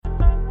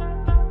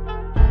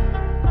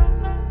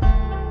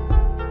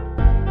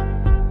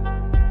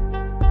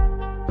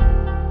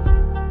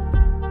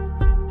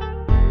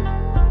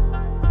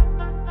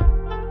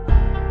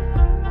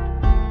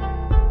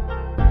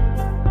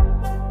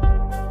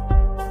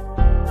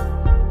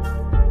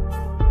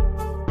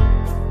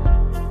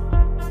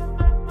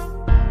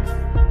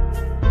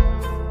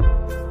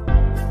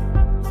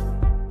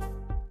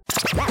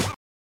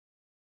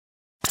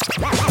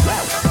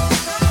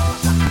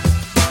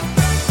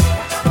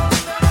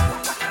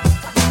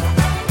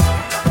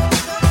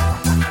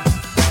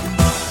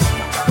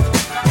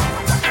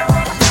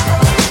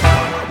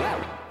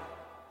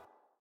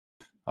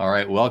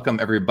right, welcome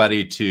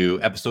everybody to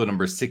episode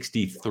number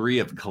 63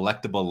 of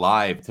Collectible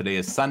Live. Today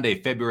is Sunday,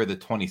 February the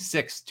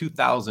 26th,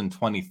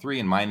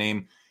 2023, and my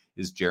name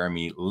is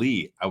Jeremy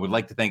Lee. I would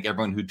like to thank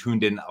everyone who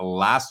tuned in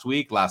last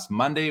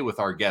Monday, with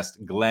our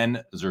guest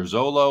Glenn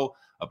Zerzolo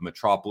of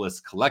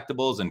Metropolis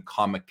Collectibles and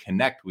Comic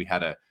Connect. We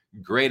had a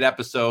great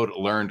episode,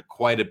 learned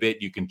quite a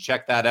bit. You can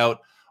check that out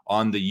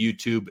on the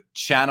YouTube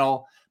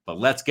channel. But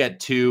let's get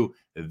to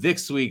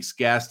this week's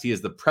guest. He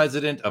is the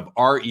president of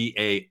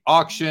REA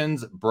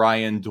Auctions,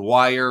 Brian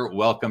Dwyer.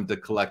 Welcome to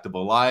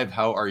Collectible Live.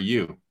 How are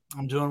you?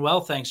 I'm doing well.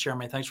 Thanks,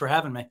 Jeremy. Thanks for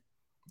having me.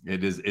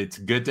 It's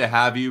good to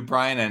have you,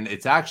 Brian. And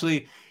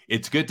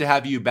it's good to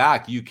have you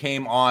back. You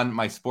came on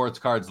my Sports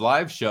Cards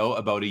Live show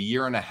about a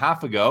year and a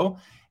half ago,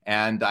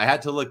 and I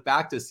had to look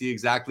back to see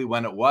exactly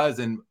when it was.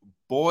 And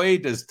boy,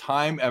 does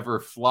time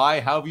ever fly.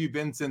 How have you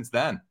been since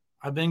then?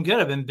 I've been good.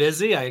 I've been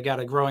busy. I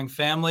got a growing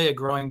family, a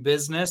growing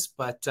business,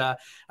 but I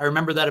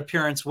remember that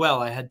appearance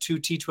well. I had two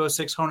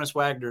T206 Honus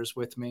Wagners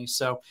with me,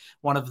 so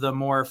one of the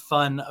more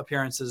fun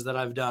appearances that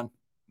I've done.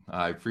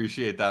 I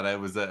appreciate that. It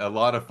was a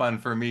lot of fun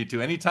for me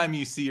too. Anytime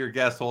you see your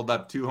guest hold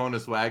up two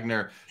Honus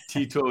Wagner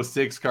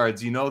T206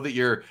 cards, you know that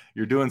you're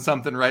doing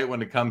something right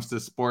when it comes to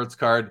sports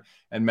card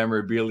and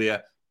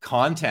memorabilia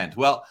content.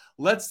 Well,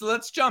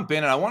 let's jump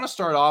in, and I want to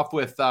start off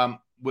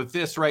with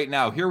this right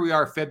now. Here we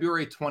are,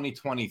 February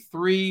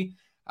 2023.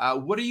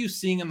 What are you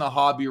seeing in the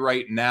hobby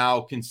right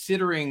now,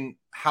 considering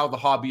how the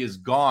hobby has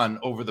gone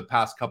over the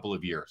past couple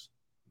of years?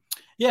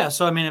 Yeah,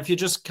 so I mean, if you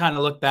just kind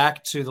of look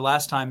back to the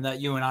last time that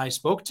you and I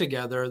spoke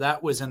together,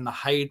 that was in the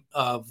height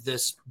of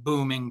this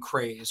booming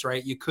craze,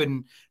 right? You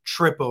couldn't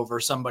trip over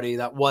somebody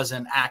that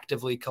wasn't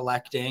actively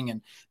collecting,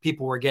 and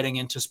people were getting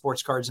into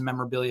sports cards and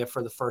memorabilia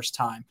for the first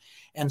time.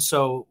 And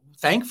so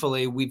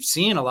thankfully, we've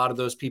seen a lot of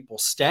those people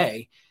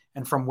stay.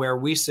 And from where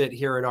we sit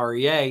here at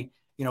REA,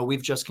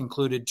 we've just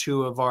concluded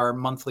two of our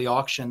monthly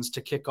auctions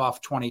to kick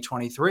off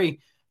 2023.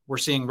 We're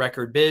seeing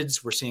record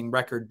bids. We're seeing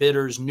record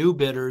bidders, new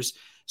bidders.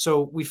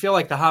 So we feel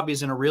like the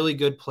hobby's in a really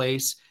good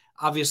place.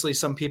 Obviously,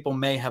 some people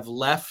may have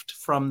left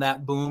from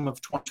that boom of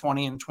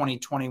 2020 and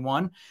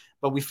 2021,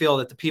 but we feel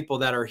that the people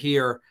that are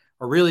here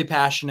are really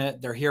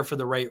passionate. They're here for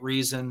the right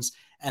reasons,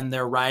 and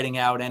they're riding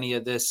out any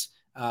of this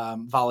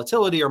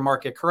volatility or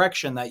market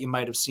correction that you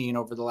might have seen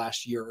over the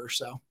last year or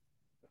so.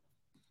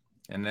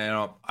 And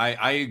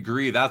I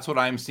agree. That's what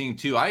I'm seeing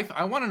too.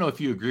 I want to know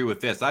if you agree with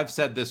this. I've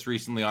said this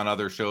recently on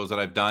other shows that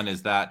I've done,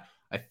 is that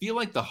I feel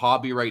like the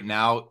hobby right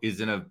now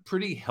is in a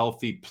pretty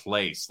healthy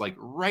place. Like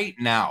right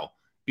now,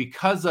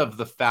 because of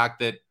the fact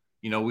that,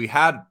 we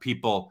had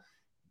people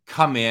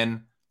come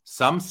in,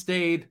 some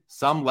stayed,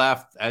 some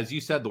left. As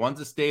you said, the ones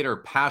that stayed are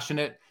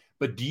passionate.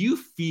 But do you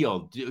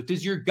feel,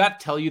 does your gut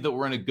tell you that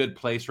we're in a good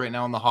place right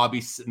now in the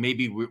hobby?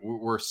 Maybe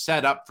we're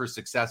set up for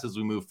success as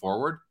we move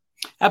forward?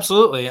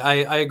 Absolutely.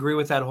 I agree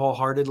with that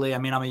wholeheartedly. I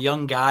mean, I'm a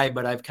young guy,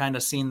 but I've kind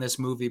of seen this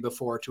movie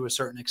before to a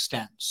certain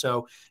extent.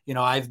 So,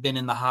 I've been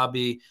in the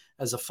hobby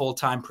as a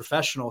full-time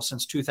professional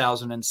since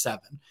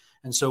 2007.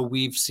 And so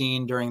we've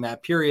seen during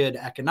that period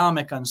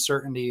economic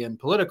uncertainty and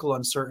political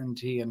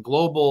uncertainty and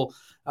global,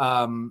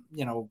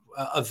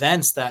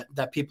 events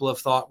that people have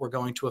thought were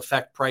going to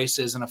affect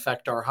prices and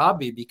affect our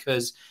hobby,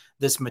 because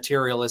this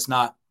material is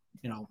not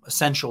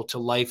essential to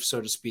life,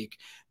 so to speak.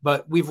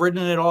 But we've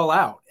written it all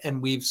out,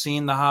 and we've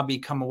seen the hobby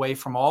come away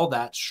from all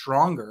that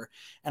stronger.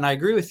 And I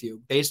agree with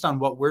you, based on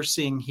what we're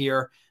seeing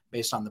here,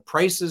 based on the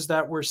prices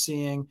that we're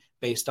seeing,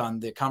 based on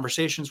the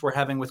conversations we're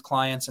having with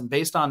clients, and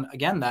based on,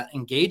 again, that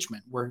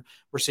engagement. We're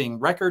seeing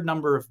record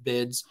number of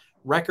bids,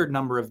 record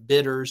number of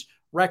bidders,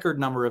 record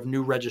number of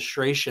new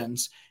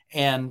registrations.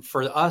 And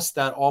for us,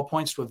 that all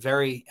points to a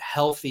very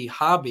healthy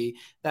hobby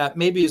that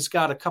maybe has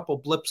got a couple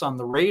blips on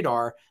the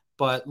radar,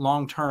 but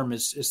long-term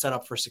is set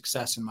up for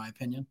success, in my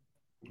opinion.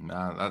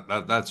 No,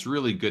 that's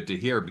really good to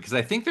hear, because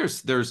I think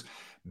there's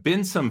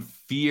been some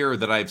fear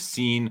that I've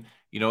seen,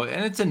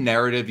 and it's a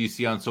narrative you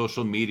see on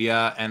social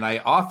media, and I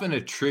often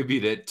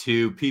attribute it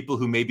to people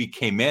who maybe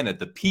came in at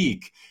the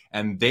peak,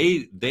 and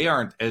they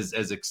aren't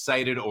as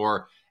excited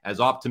or as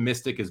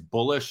optimistic, as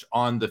bullish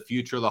on the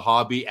future of the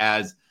hobby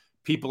as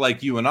people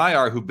like you and I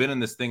are, who've been in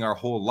this thing our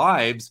whole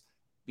lives.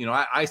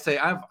 I say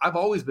I've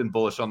always been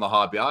bullish on the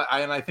hobby,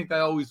 and I think I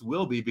always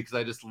will be, because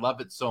I just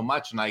love it so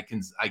much, and I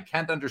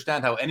can't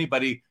understand how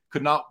anybody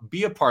could not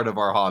be a part of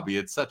our hobby.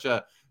 It's such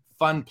a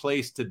fun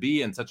place to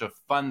be, and such a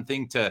fun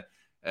thing to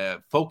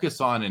focus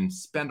on and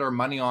spend our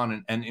money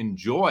on and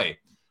enjoy.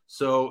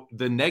 So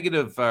the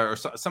negative, or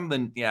some of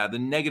the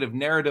negative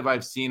narrative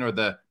I've seen, or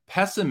the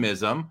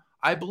pessimism,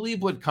 I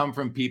believe would come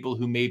from people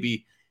who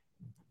maybe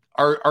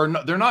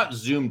they're not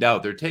zoomed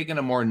out. They're taking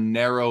a more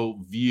narrow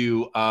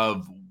view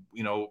of,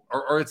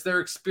 or it's their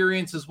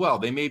experience as well.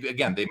 Maybe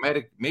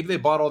they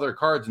bought all their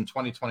cards in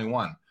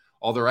 2021,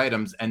 all their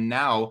items, and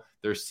now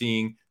they're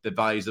seeing the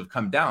values have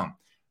come down.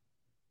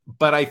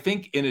 But I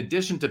think in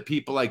addition to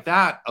people like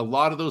that, a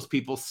lot of those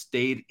people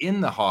stayed in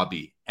the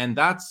hobby. And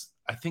that's,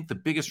 I think, the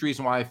biggest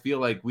reason why I feel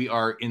like we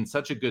are in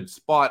such a good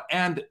spot,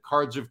 and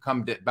cards have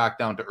come back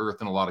down to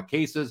earth in a lot of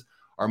cases,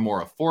 are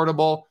more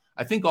affordable.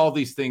 I think all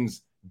these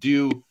things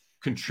do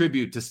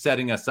contribute to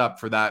setting us up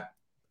for that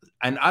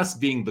and us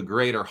being the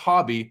greater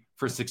hobby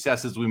for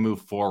success as we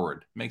move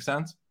forward. Make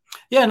sense?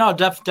 Yeah, no,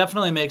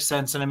 definitely makes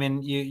sense. And I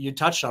mean, you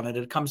touched on it.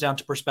 It comes down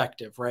to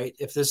perspective, right?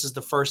 If this is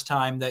the first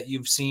time that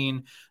you've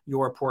seen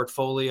your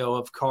portfolio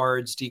of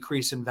cards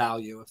decrease in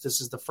value, if this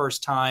is the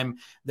first time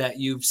that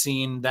you've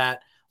seen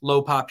that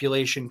low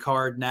population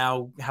card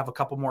now have a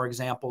couple more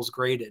examples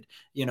graded,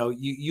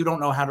 you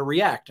don't know how to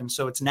react. And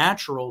so it's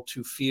natural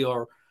to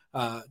feel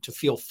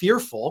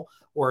fearful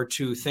or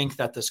to think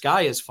that the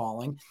sky is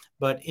falling.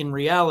 But in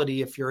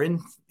reality, if you're in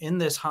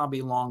this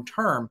hobby long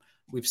term,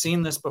 we've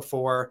seen this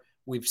before.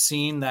 We've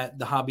seen that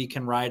the hobby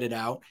can ride it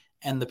out,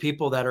 and the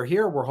people that are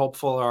here, we're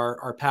hopeful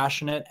are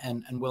passionate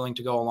and willing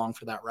to go along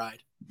for that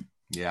ride.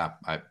 Yeah,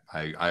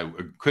 I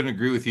couldn't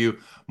agree with you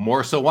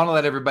more. So want to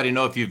let everybody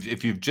know,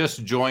 if you've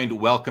just joined,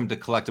 welcome to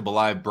Collectible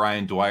Live.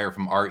 Brian Dwyer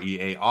from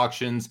REA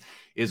Auctions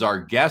is our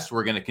guest.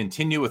 We're going to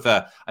continue with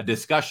a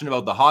discussion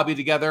about the hobby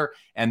together,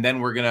 and then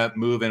we're going to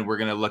move and we're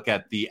going to look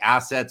at the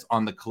assets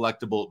on the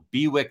Collectible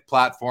BWIC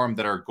platform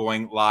that are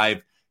going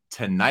live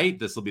tonight.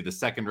 This will be the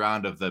second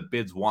round of the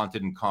bids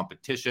wanted in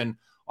competition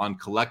on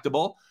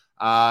Collectible.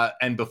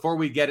 And before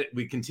we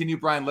continue,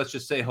 Brian, let's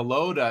just say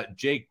hello to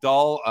Jake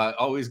Dahl.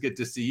 Always good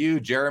to see you.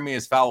 Jeremy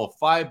is Foul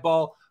 5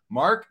 Ball.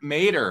 Mark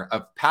Mader,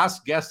 a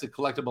past guest at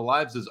Collectible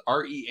Lives, says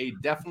REA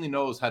definitely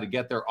knows how to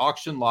get their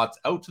auction lots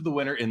out to the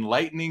winner in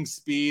lightning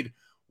speed.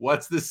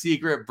 What's the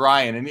secret,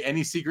 Brian?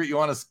 Any secret you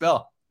want to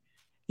spill?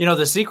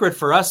 The secret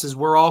for us is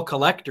we're all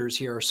collectors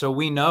here. So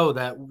we know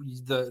that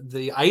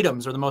the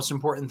items are the most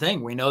important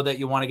thing. We know that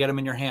you want to get them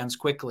in your hands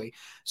quickly.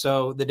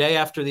 So the day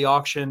after the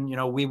auction,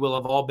 we will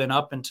have all been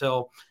up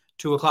until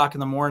 2:00 in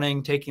the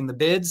morning taking the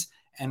bids,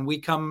 and we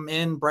come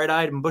in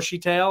bright-eyed and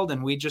bushy-tailed,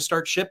 and we just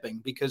start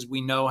shipping because we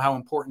know how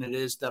important it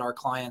is that our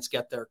clients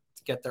get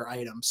their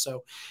items.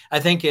 So I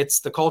think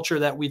it's the culture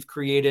that we've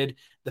created,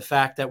 the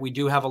fact that we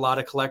do have a lot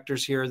of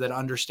collectors here that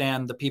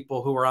understand the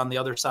people who are on the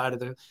other side of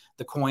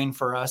the coin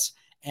for us.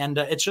 And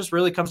it just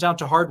really comes down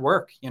to hard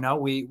work.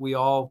 We're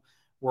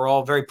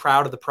all very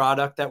proud of the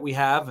product that we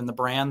have and the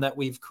brand that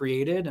we've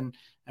created, and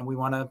we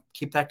want to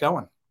keep that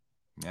going.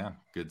 Yeah,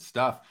 good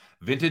stuff.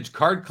 Vintage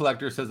Card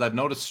Collector says, I've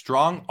noticed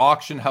strong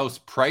auction house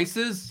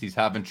prices. He's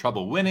having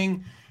trouble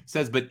winning.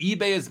 Says, but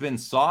eBay has been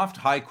soft.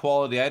 High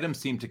quality items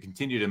seem to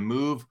continue to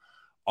move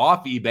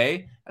off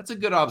eBay. That's a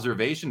good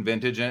observation,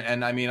 Vintage.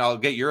 And I mean, I'll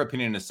get your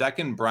opinion in a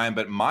second, Brian,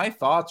 but my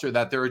thoughts are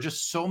that there are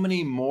just so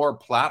many more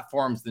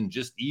platforms than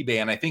just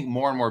eBay. And I think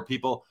more and more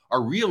people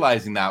are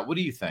realizing that. What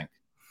do you think?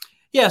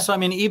 Yeah, so I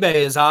mean, eBay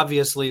is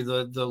obviously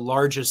the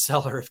largest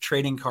seller of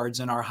trading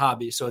cards in our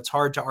hobby, so it's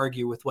hard to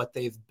argue with what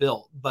they've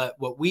built. But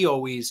what we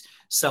always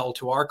sell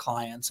to our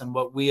clients and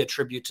what we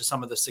attribute to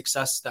some of the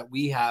success that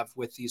we have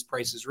with these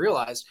prices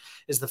realized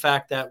is the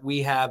fact that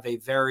we have a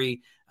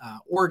very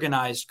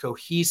organized,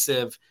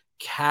 cohesive,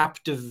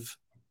 captive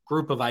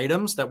group of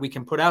items that we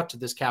can put out to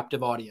this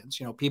captive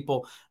audience.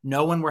 People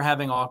know when we're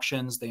having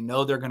auctions, they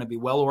know they're going to be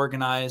well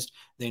organized,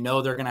 they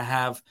know they're going to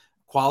have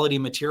quality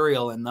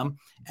material in them.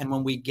 And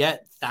when we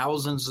get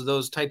thousands of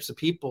those types of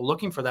people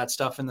looking for that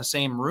stuff in the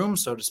same room,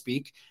 so to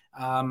speak,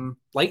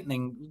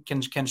 lightning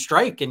can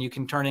strike and you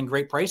can turn in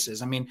great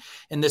prices. I mean,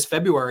 in this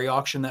February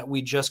auction that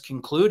we just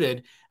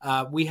concluded,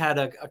 we had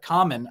a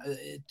common,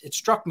 it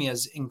struck me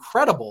as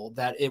incredible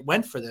that it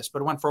went for this,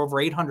 but it went for over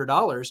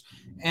 $800.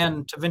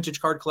 And to Vintage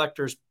Card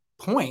Collector's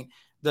point,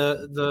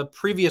 the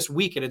previous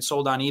week it had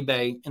sold on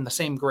eBay in the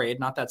same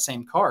grade, not that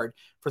same card,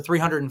 for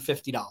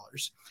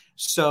 $350.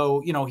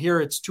 So, here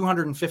it's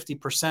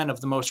 250% of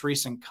the most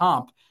recent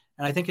comp.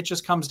 And I think it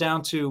just comes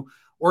down to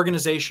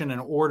organization and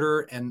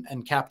order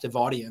and captive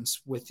audience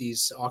with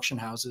these auction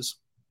houses.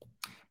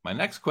 My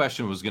next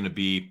question was going to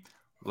be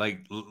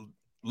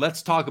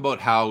let's talk about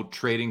how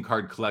trading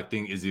card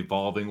collecting is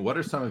evolving. What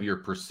are some of your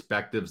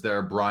perspectives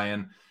there,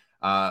 Brian?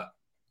 But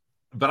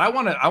I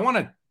want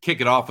to kick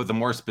it off with a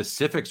more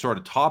specific sort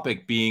of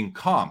topic, being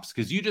comps,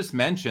 because you just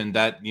mentioned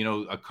that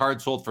a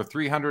card sold for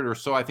 $300 or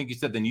so. I think you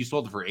said then you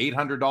sold it for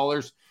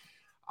 $800.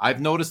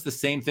 I've noticed the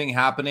same thing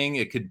happening.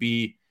 It could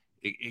be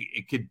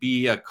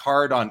a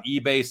card on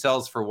eBay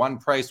sells for one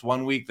price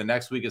one week, the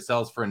next week it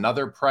sells for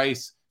another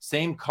price.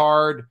 Same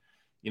card,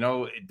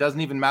 it doesn't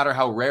even matter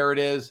how rare it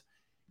is.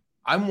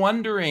 I'm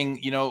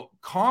wondering,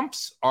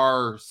 comps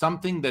are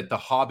something that the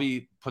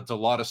hobby puts a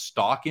lot of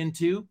stock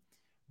into,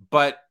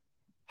 but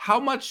how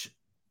much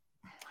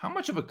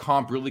of a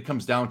comp really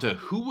comes down to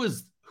who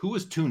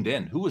was tuned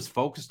in, who was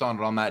focused on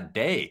it on that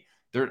day.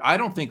 I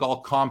don't think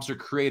all comps are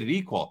created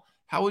equal.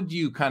 How would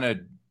you kind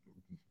of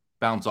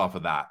bounce off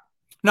of that?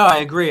 No, I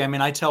agree. I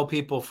mean, I tell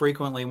people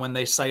frequently when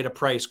they cite a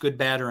price, good,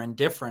 bad, or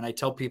indifferent, I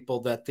tell people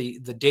that the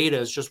data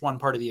is just one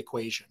part of the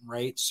equation,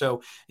 right?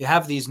 So you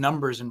have these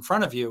numbers in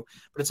front of you,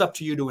 but it's up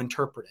to you to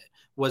interpret it.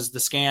 Was the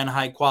scan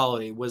high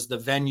quality? Was the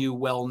venue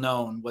well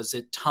known? Was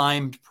it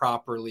timed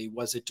properly?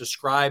 Was it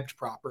described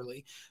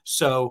properly?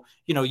 So,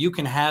 you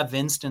can have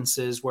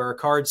instances where a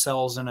card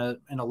sells in a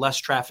less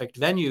trafficked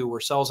venue or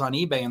sells on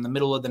eBay in the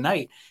middle of the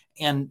night,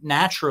 and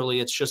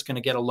naturally it's just going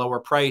to get a lower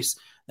price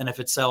than if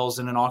it sells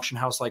in an auction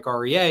house like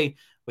REA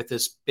with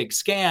this big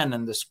scan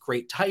and this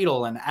great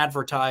title and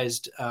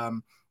advertised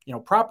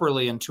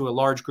properly into a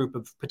large group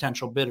of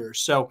potential bidders.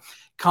 So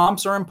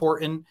comps are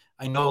important.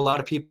 I know a lot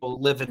of people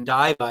live and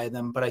die by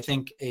them, but I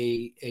think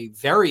a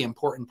very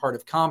important part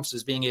of comps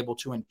is being able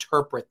to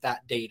interpret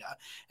that data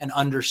and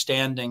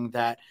understanding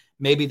that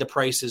maybe the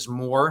price is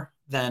more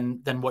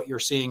than what you're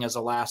seeing as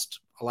a last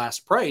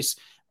price,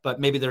 but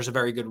maybe there's a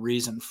very good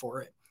reason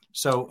for it.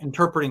 So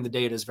interpreting the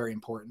data is very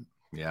important.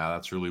 Yeah,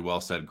 that's really well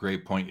said.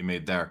 Great point you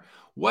made there.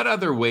 What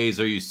other ways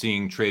are you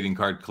seeing trading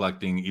card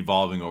collecting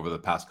evolving over the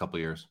past couple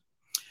of years?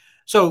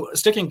 So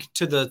sticking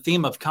to the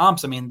theme of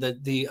comps, I mean,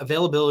 the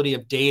availability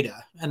of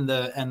data and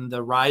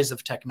the rise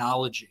of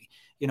technology.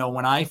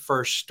 When I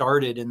first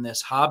started in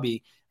this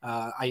hobby,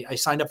 I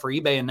signed up for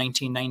eBay in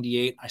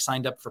 1998. I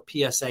signed up for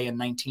PSA in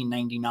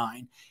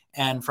 1999.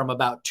 And from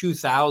about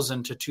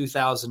 2000 to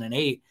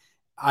 2008,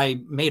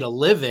 I made a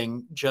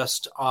living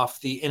just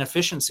off the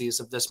inefficiencies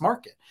of this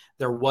market.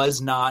 There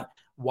was not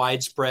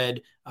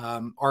widespread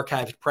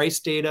archived price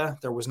data.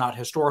 There was not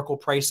historical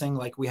pricing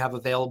like we have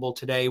available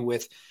today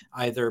with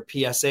either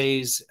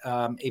PSA's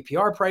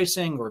APR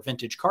pricing or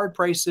vintage card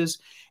prices.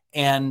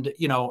 And,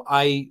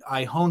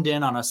 I honed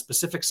in on a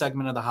specific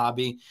segment of the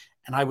hobby,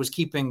 and I was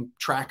keeping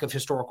track of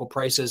historical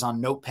prices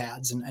on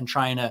notepads and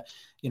trying to,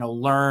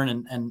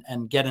 learn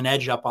and get an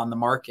edge up on the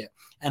market.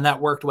 And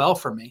that worked well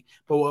for me.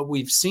 But what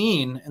we've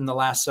seen in the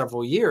last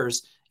several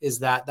years is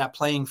that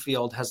playing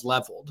field has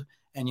leveled.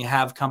 And you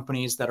have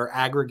companies that are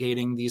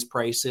aggregating these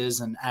prices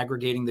and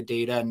aggregating the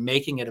data and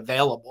making it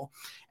available.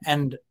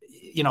 And,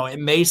 it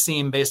may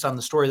seem based on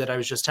the story that I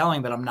was just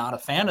telling that I'm not a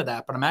fan of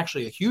that, but I'm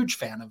actually a huge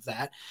fan of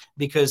that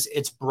because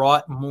it's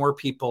brought more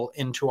people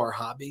into our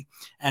hobby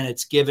and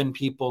it's given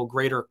people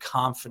greater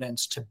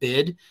confidence to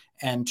bid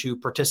and to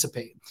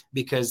participate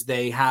because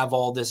they have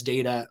all this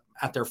data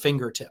at their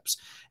fingertips.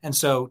 And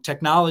so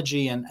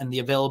technology and the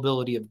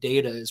availability of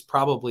data is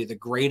probably the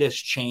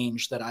greatest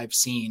change that I've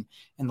seen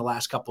in the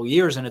last couple of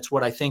years. And it's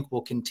what I think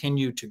will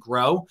continue to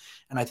grow.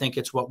 And I think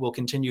it's what will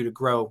continue to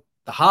grow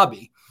the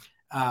hobby.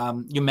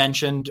 You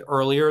mentioned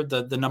earlier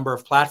the number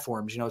of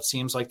platforms. It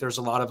seems like there's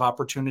a lot of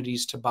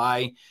opportunities to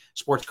buy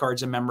sports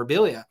cards and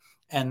memorabilia.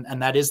 And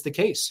that is the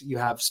case. You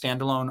have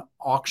standalone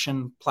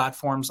auction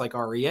platforms like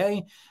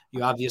REA.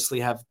 You obviously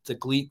have the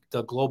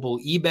global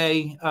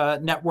eBay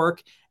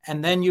network.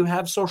 And then you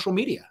have social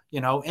media,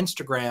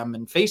 Instagram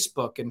and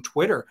Facebook and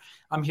Twitter.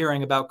 I'm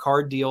hearing about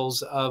card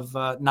deals of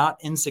not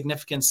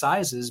insignificant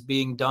sizes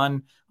being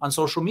done on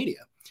social media.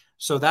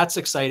 So that's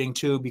exciting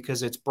too,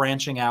 because it's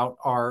branching out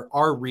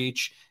our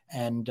reach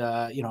and,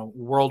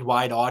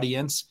 worldwide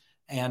audience.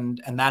 And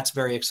that's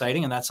very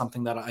exciting. And that's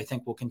something that I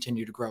think will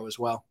continue to grow as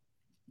well.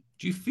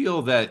 Do you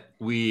feel that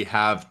we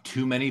have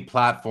too many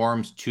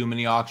platforms, too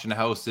many auction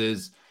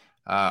houses?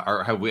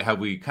 Or have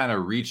we kind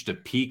of reached a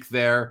peak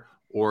there?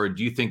 Or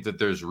do you think that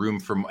there's room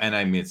for, and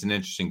I mean, it's an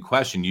interesting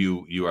question.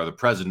 You are the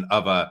president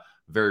of a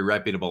very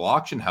reputable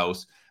auction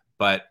house,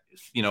 but,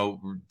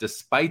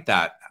 despite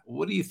that,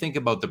 what do you think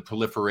about the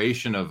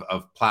proliferation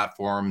of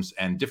platforms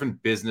and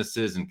different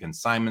businesses and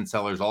consignment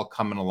sellers all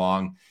coming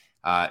along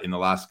in the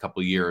last couple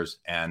of years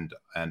and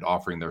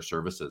offering their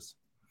services?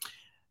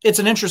 It's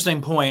an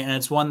interesting point, and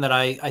it's one that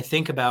I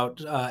think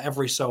about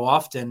every so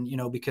often,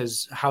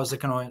 because how's it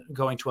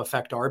going to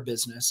affect our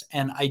business?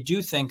 And I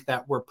do think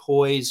that we're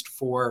poised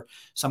for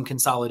some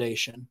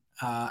consolidation.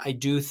 I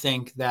do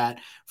think that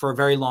for a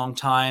very long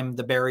time,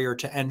 the barrier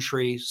to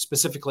entry,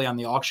 specifically on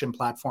the auction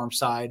platform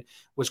side,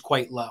 was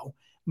quite low.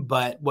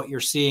 But what you're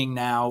seeing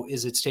now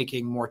is it's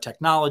taking more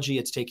technology,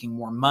 it's taking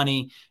more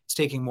money, it's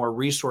taking more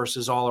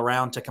resources all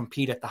around to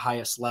compete at the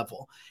highest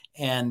level.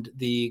 And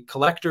the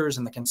collectors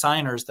and the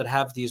consigners that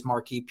have these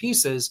marquee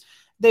pieces,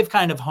 they've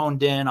kind of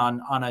honed in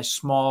on a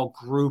small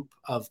group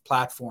of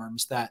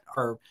platforms that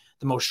are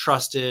the most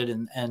trusted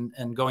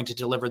and going to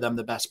deliver them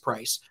the best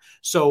price.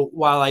 So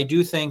while I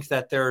do think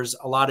that there's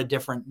a lot of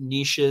different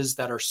niches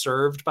that are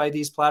served by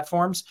these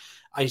platforms,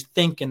 I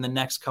think in the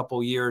next couple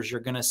of years,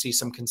 you're going to see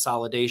some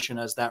consolidation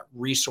as that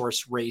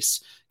resource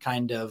race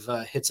kind of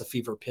hits a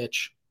fever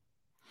pitch.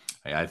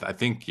 I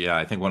think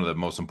one of the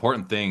most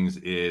important things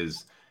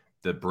is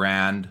the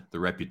brand, the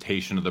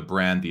reputation of the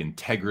brand, the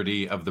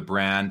integrity of the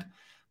brand.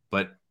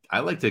 But I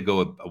like to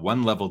go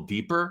one level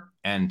deeper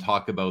and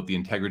talk about the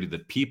integrity of the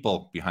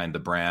people behind the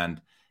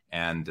brand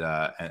and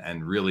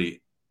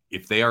really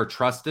if they are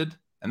trusted.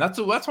 And that's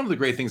one of the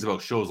great things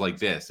about shows like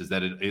this is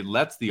that it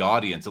lets the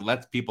audience, it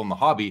lets people in the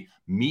hobby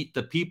meet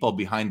the people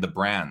behind the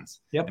brands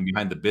and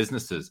behind the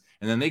businesses.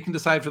 And then they can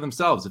decide for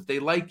themselves if they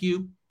like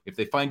you, if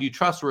they find you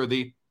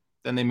trustworthy,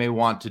 then they may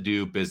want to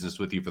do business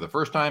with you for the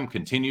first time,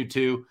 continue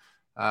to,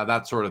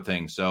 that sort of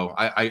thing. So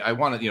I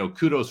want to,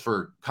 kudos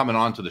for coming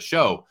on to the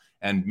show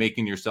and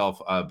making yourself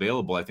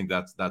available. I think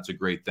that's a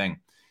great thing.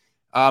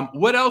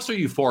 What else are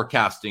you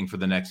forecasting for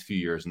the next few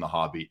years in the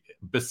hobby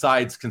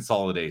besides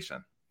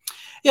consolidation?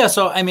 Yeah.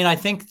 So, I mean, I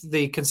think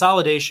the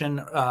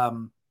consolidation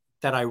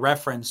that I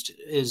referenced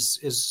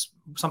is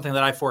something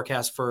that I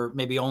forecast for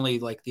maybe only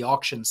like the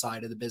auction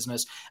side of the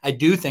business. I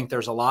do think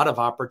there's a lot of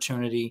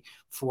opportunity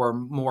for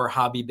more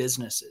hobby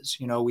businesses.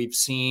 We've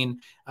seen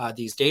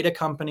these data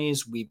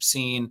companies, we've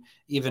seen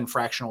even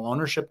fractional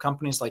ownership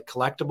companies like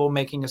Collectible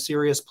making a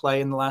serious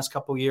play in the last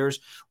couple of years.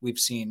 We've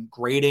seen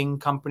grading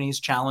companies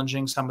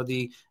challenging some of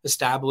the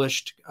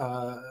established,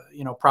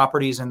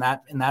 properties in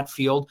that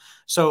field.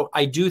 So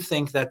I do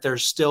think that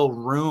there's still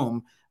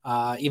room.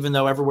 Even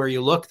though everywhere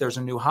you look, there's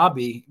a new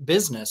hobby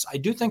business, I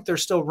do think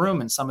there's still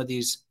room in some of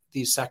these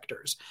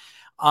sectors.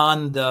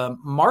 On the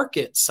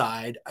market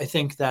side, I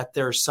think that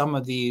there's some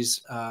of these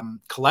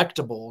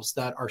collectibles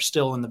that are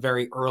still in the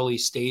very early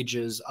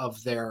stages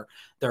of their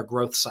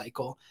growth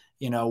cycle.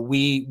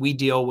 We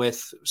deal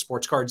with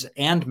sports cards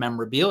and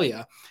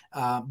memorabilia,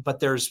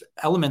 but there's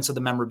elements of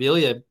the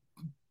memorabilia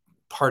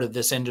part of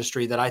this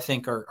industry that I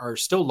think are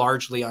still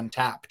largely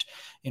untapped.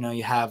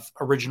 You have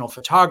original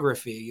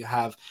photography, you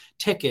have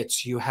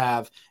tickets, you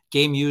have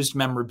game used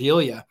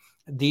memorabilia.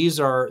 These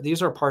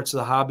are parts of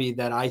the hobby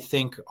that I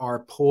think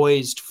are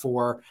poised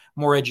for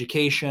more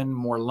education,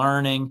 more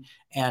learning,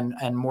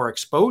 and more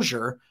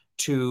exposure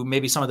to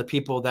maybe some of the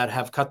people that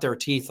have cut their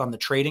teeth on the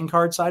trading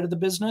card side of the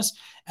business.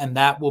 And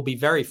that will be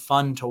very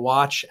fun to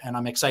watch. And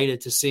I'm excited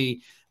to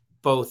see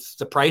both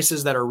the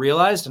prices that are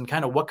realized and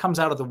kind of what comes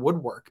out of the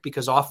woodwork,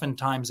 because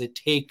oftentimes it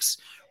takes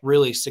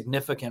really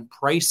significant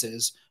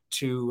prices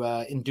to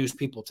induce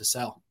people to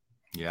sell.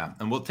 Yeah,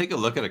 and we'll take a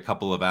look at a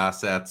couple of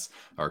assets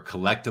or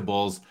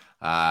collectibles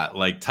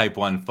like Type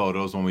 1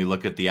 photos when we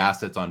look at the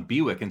assets on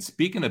BWIC. And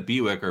speaking of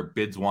BWIC, or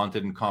bids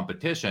wanted in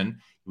competition,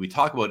 we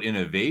talk about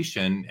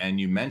innovation, and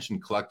you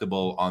mentioned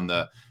Collectible on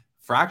the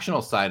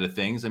fractional side of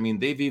things. I mean,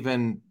 they've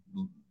even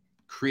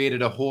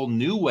created a whole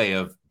new way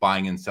of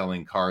buying and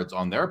selling cards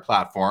on their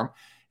platform.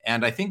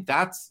 And I think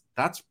that's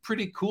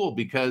pretty cool,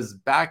 because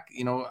back,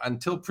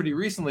 until pretty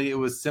recently, it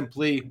was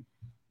simply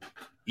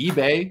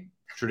eBay,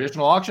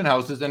 traditional auction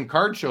houses, and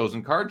card shows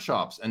and card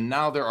shops. And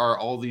now there are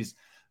all these,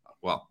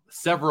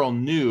 several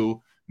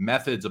new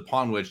methods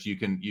upon which you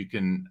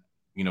can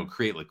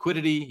create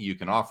liquidity, you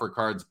can offer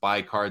cards,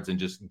 buy cards, and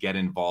just get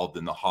involved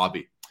in the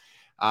hobby.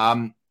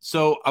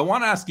 So I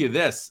want to ask you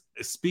this.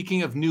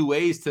 Speaking of new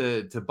ways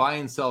to buy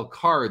and sell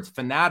cards,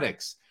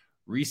 Fanatics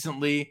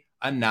recently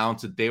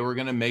announced that they were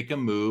going to make a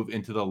move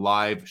into the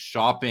live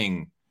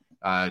shopping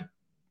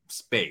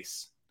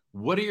space.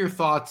 What are your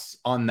thoughts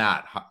on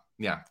that?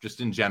 Yeah, just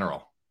in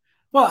general.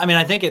 Well, I mean,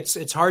 I think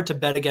it's hard to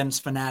bet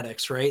against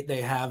Fanatics, right?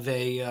 They have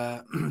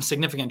a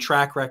significant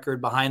track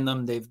record behind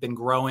them. They've been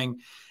growing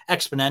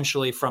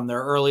exponentially from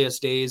their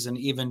earliest days, and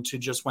even to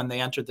just when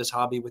they entered this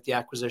hobby with the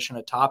acquisition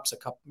of Topps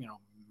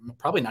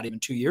probably not even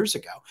 2 years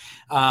ago.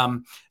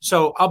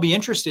 So I'll be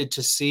interested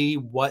to see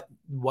what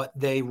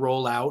they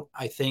roll out.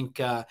 I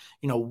think, a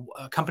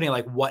company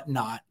like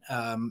Whatnot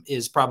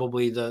is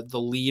probably the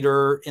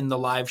leader in the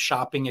live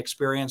shopping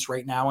experience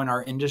right now in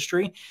our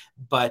industry.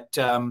 But,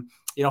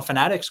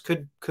 Fanatics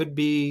could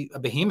be a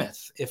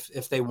behemoth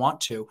if they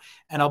want to.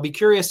 And I'll be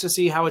curious to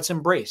see how it's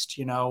embraced.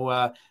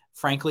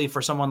 Frankly,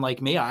 for someone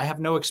like me, I have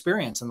no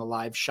experience in the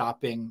live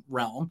shopping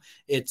realm.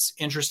 It's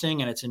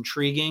interesting and it's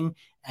intriguing,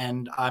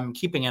 and I'm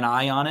keeping an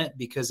eye on it,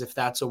 because if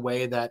that's a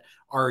way that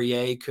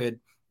REA could,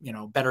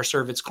 better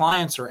serve its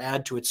clients or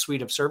add to its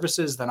suite of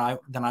services, then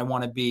I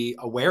want to be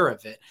aware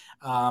of it.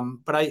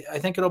 But I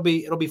think it'll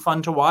be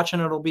fun to watch,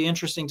 and it'll be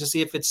interesting to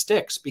see if it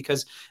sticks,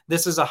 because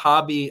this is a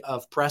hobby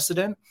of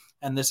precedent,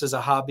 and this is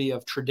a hobby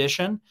of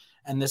tradition,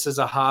 and this is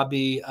a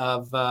hobby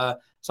of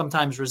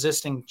sometimes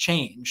resisting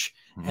change.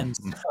 And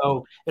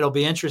so it'll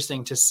be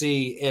interesting to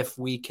see if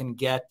we can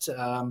get,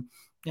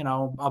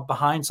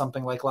 behind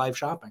something like live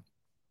shopping.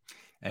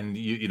 And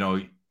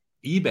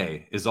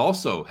eBay has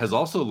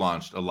also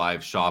launched a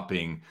live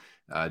shopping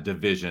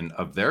division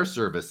of their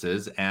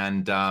services,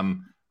 and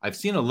I've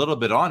seen a little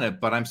bit on it,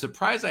 but I'm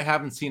surprised I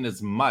haven't seen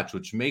as much,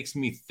 which makes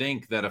me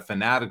think that a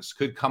Fanatics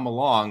could come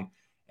along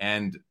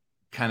and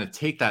kind of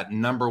take that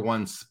number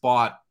one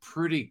spot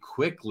pretty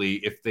quickly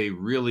if they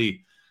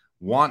really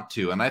want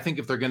to. And I think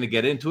if they're going to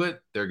get into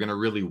it, they're going to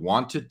really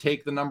want to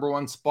take the number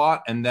one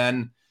spot. And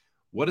then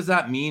what does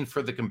that mean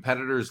for the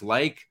competitors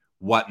like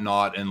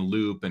Whatnot and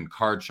Loop and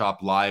Card Shop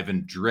Live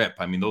and Drip?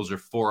 I mean, those are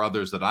four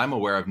others that I'm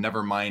aware of,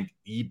 never mind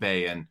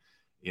eBay and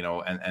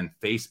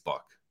Facebook.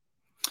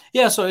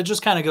 Yeah, so it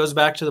just kind of goes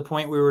back to the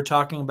point we were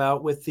talking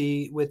about with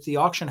the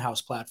auction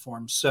house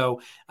platform.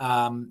 So,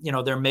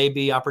 there may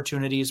be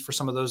opportunities for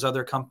some of those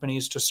other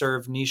companies to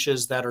serve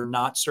niches that are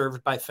not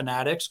served by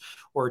Fanatics,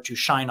 or to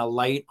shine a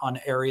light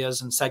on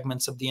areas and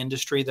segments of the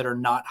industry that are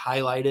not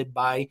highlighted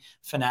by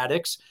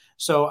Fanatics.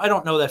 So I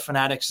don't know that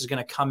Fanatics is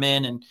going to come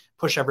in and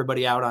push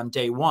everybody out on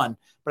day one,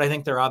 but I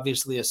think they're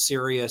obviously a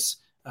serious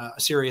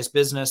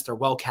business. They're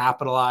well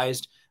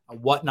capitalized.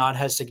 Whatnot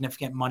has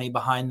significant money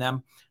behind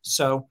them.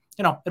 So,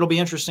 it'll be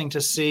interesting to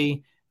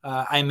see.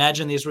 I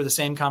imagine these were the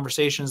same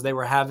conversations they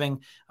were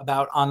having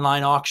about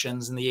online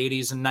auctions in the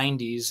 80s and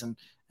 90s,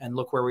 and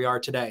look where we are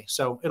today.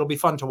 So it'll be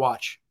fun to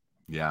watch.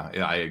 Yeah,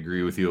 I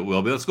agree with you. It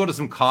will be. Let's go to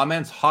some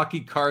comments.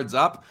 Hockey Cards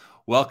Up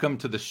welcome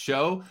to the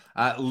show.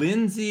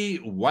 Lindsay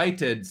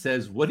Whited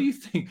says, what do you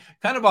think?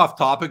 Kind of off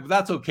topic, but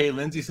that's okay.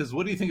 Lindsay says,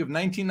 what do you think of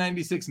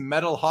 1996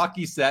 metal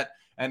hockey set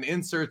and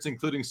inserts,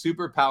 including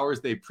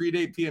superpowers? They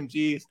predate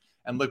PMGs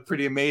and look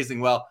pretty amazing.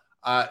 Well,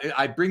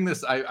 I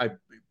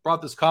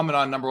brought this comment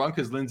on, number one,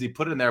 because Lindsay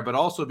put it in there, but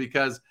also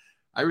because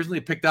I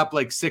originally picked up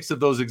like 6 of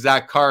those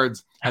exact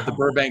cards at the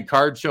Burbank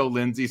Card Show,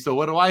 Lindsay. So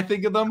what do I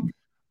think of them?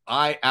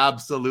 I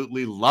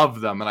absolutely love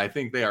them, and I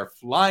think they are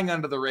flying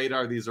under the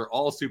radar. These are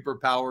all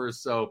superpowers.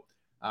 So,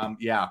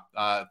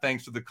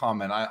 thanks for the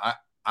comment.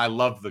 I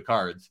love the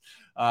cards.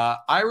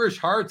 Irish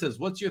Heart says,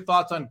 what's your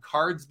thoughts on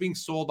cards being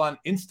sold on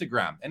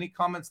Instagram? Any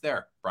comments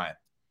there, Brian?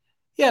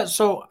 Yeah,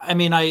 so I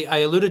mean, I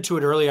alluded to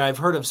it earlier. I've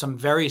heard of some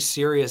very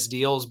serious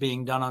deals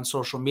being done on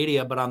social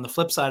media, but on the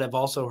flip side, I've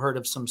also heard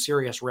of some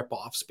serious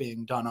ripoffs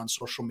being done on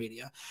social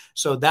media.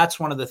 So that's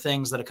one of the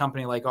things that a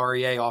company like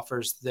REA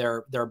offers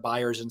their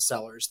buyers and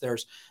sellers.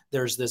 There's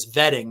this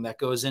vetting that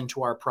goes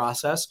into our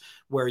process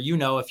where,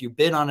 if you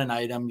bid on an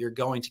item, you're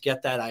going to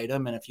get that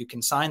item, and if you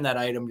consign that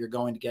item, you're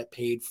going to get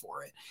paid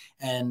for it.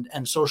 And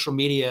social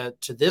media,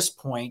 to this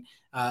point,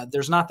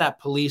 there's not that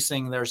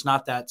policing, there's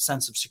not that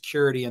sense of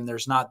security, and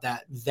there's not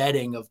that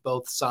vetting of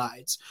both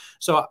sides.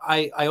 So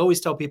I always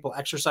tell people,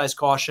 exercise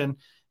caution.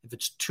 If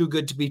it's too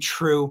good to be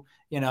true,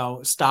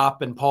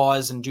 stop and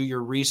pause and do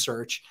your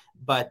research.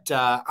 But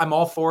I'm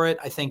all for it.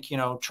 I think,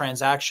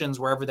 transactions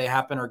wherever they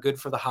happen are good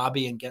for the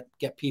hobby and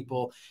get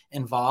people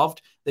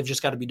involved. They've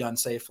just got to be done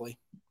safely.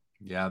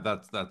 Yeah,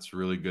 that's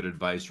really good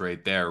advice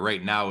right there.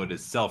 Right now, it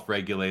is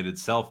self-regulated,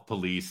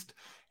 self-policed.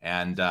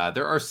 And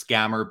there are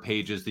scammer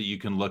pages that you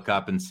can look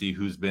up and see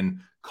who's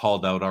been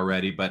called out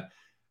already. But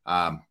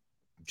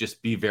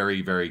just be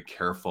very, very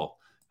careful.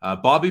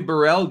 Bobby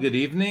Burrell, good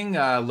evening.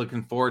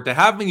 Looking forward to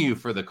having you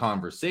for the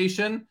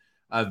conversation.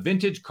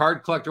 Vintage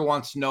Card Collector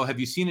wants to know, have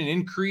you seen an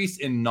increase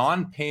in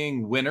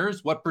non-paying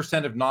winners? What %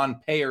 of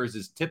non-payers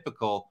is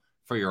typical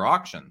for your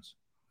auctions?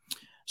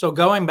 So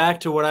going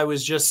back to what I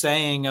was just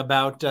saying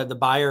about the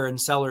buyer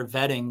and seller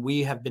vetting,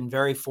 we have been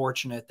very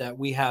fortunate that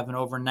we have an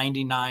over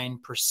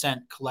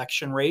 99%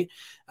 collection rate.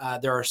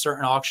 There are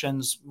certain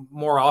auctions,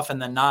 more often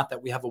than not,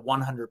 that we have a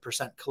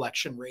 100%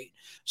 collection rate.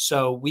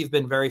 So we've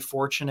been very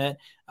fortunate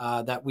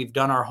that we've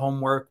done our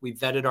homework, we've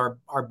vetted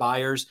our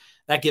buyers.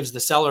 That gives the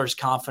sellers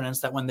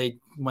confidence that when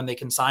they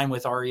consign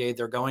with REA,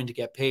 they're going to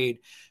get paid.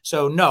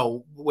 So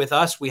no, with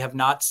us, we have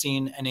not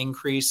seen an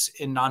increase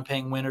in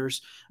non-paying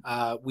winners.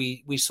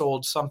 We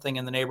sold something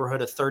in the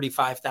neighborhood of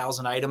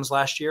 35,000 items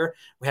last year.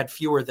 We had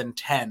fewer than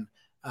 10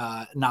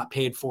 not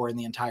paid for in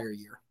the entire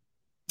year.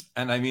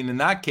 And I mean, in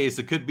that case,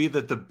 it could be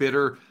that the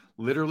bidder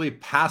literally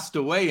passed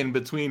away in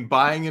between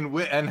buying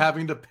and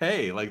having to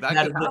pay. Like that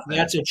could happen.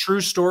 That's a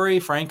true story.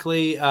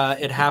 Frankly,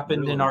 it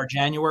happened in our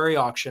January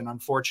auction.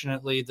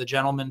 Unfortunately, the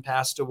gentleman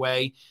passed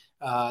away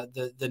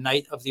the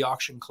night of the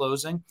auction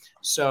closing.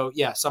 So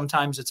yeah,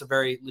 sometimes it's a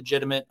very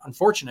legitimate,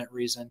 unfortunate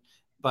reason.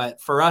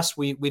 But for us,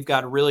 we've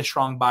got a really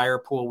strong buyer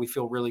pool. We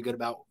feel really good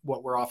about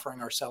what we're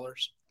offering our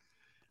sellers.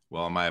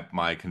 Well,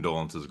 my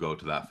condolences go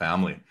to that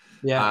family.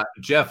 Yeah.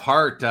 Jeff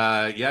Hart.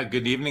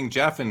 Good evening,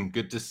 Jeff, and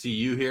good to see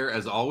you here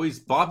as always.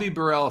 Bobby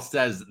Burrell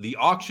says the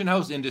auction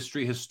house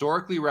industry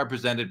historically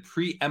represented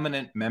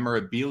preeminent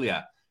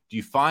memorabilia. Do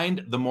you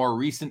find the more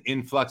recent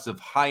influx of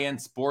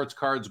high-end sports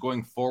cards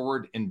going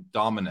forward in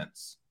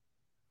dominance?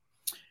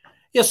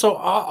 Yeah, so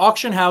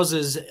auction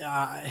houses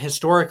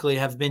historically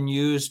have been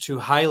used to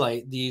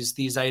highlight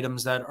these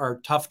items that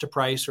are tough to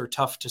price or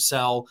tough to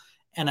sell.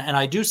 And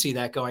I do see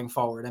that going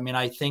forward. I mean,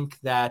 I think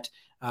that,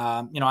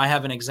 I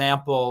have an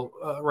example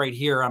right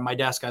here on my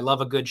desk. I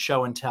love a good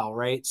show and tell,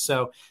 right?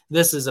 So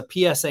this is a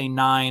PSA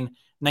 9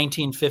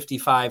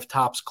 1955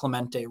 Topps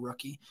Clemente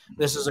rookie.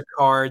 This is a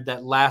card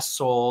that last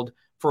sold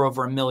for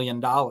over $1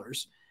 million.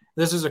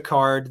 This is a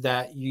card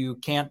that you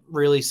can't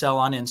really sell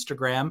on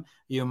Instagram.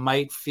 You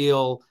might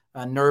feel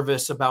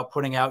nervous about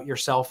putting out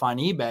yourself on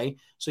eBay.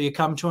 So you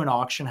come to an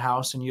auction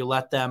house and you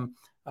let them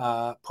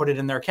put it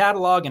in their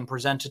catalog and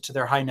present it to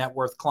their high net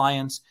worth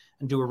clients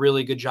and do a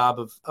really good job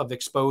of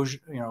exposure,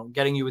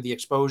 getting you with the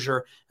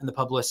exposure and the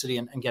publicity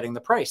and getting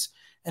the price.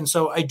 And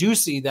so I do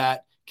see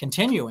that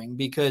continuing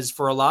because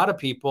for a lot of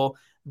people,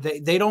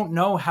 they don't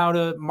know how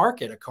to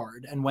market a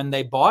card. And when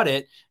they bought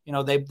it,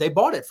 they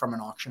bought it from an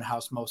auction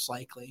house, most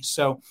likely.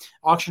 So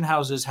auction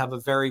houses have a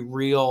very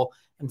real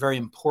and very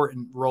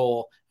important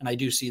role. And I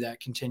do see that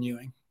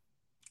continuing.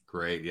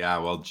 Great. Yeah.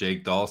 Well,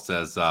 Jake Dahl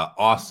says,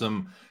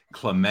 awesome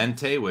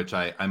Clemente, which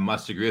I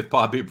must agree with.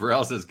 Bobby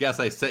Burrell says, guess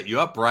I set you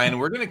up, Brian. And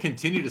we're going to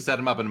continue to set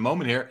him up in a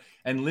moment here.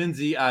 And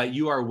Lindsay,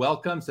 you are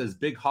welcome, says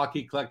big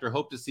hockey collector.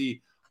 Hope to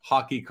see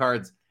hockey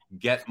cards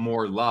get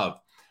more love.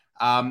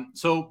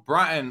 So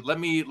Brian,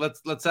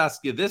 let's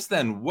ask you this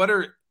then. What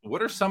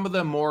are some of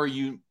the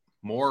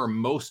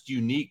most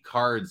unique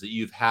cards that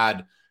you've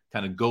had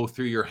kind of go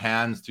through your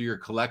hands, through your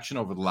collection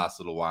over the last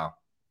little while?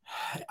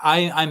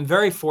 I'm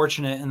very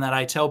fortunate in that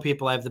I tell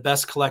people I have the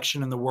best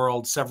collection in the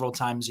world several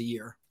times a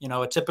year.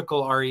 A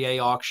typical REA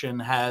auction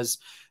has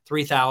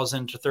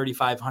 3,000 to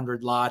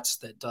 3,500 lots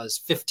that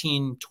does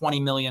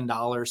 $15-20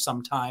 million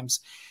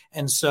sometimes.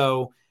 And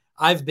so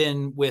I've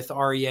been with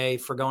REA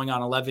for going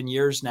on 11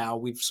 years now.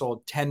 We've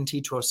sold 10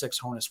 T206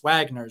 Honus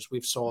Wagners.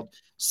 We've sold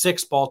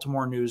 6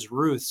 Baltimore News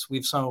Ruths.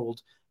 We've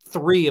sold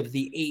 3 of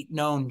the 8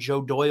 known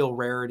Joe Doyle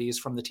rarities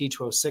from the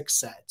T206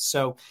 set.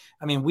 So,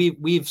 I mean,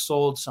 we've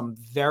sold some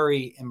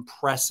very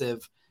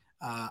impressive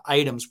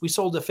items. We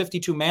sold a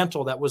 52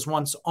 Mantle that was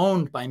once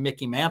owned by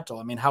Mickey Mantle.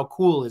 I mean, how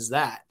cool is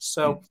that?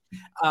 So,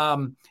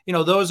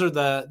 those are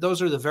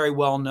the very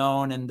well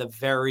known and the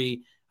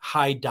very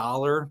high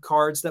dollar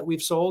cards that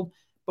we've sold.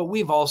 But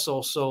we've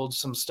also sold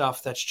some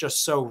stuff that's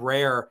just so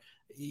rare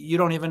you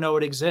don't even know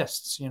it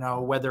exists.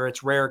 Whether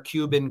it's rare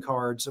Cuban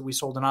cards. We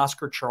sold an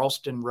Oscar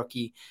Charleston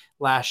rookie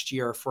last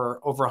year for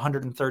over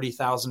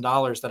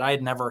 $130,000 that I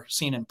had never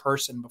seen in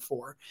person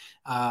before.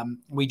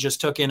 We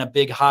just took in a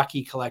big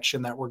hockey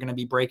collection that we're going to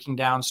be breaking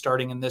down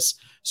starting in this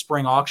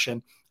spring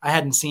auction. I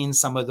hadn't seen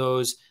some of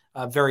those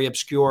very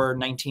obscure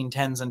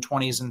 1910s and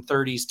 20s and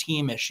 30s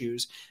team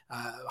issues,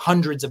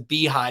 hundreds of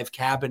beehive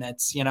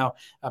cabinets,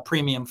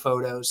 premium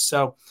photos.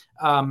 So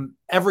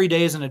every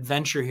day is an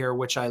adventure here,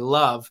 which I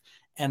love.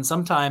 And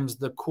sometimes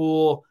the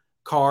cool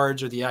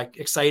cards or the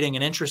exciting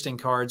and interesting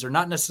cards are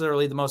not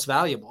necessarily the most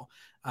valuable.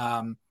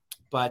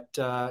 But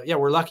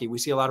we're lucky. We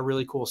see a lot of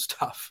really cool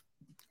stuff.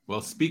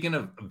 Well, speaking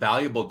of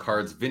valuable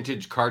cards,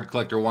 Vintage Card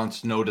Collector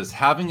wants to know, does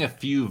having a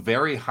few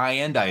very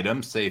high-end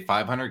items, say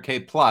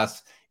 500K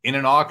plus, in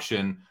an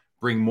auction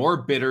bring more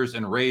bidders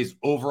and raise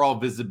overall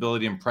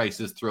visibility and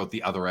prices throughout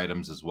the other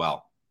items as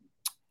well?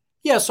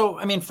 Yeah. So,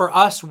 I mean, for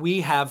us,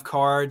 we have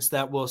cards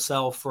that will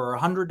sell for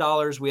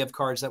 $100. We have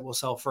cards that will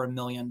sell for $1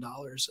 million.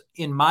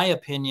 In my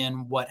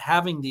opinion, what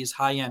having these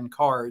high-end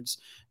cards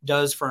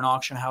does for an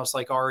auction house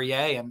like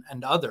REA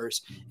and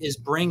others is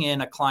bring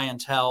in a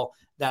clientele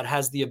that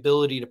has the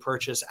ability to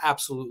purchase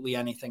absolutely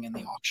anything in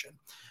the auction.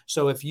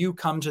 So if you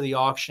come to the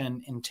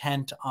auction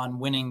intent on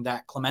winning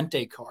that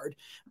Clemente card,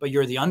 but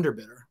you're the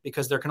underbidder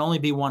because there can only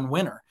be one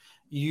winner,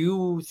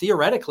 you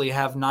theoretically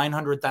have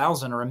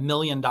 $900,000 or $1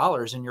 million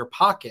in your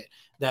pocket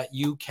that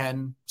you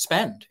can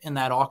spend in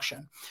that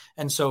auction.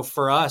 And so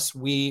for us,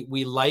 we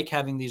like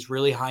having these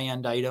really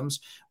high-end items.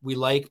 We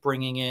like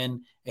bringing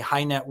in a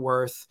high net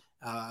worth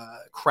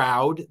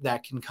crowd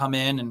that can come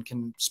in and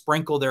can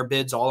sprinkle their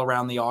bids all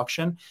around the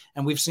auction.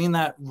 And we've seen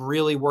that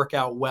really work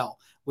out well.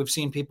 We've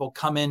seen people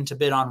come in to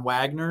bid on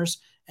Wagners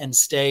and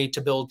stay to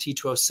build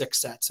T206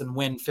 sets and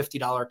win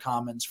 $50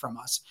 commons from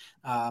us.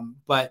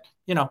 But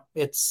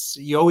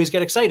you always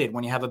get excited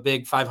when you have a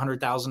big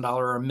 $500,000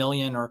 or $1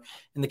 million, or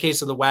in the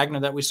case of the Wagner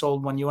that we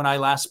sold when you and I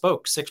last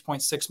spoke,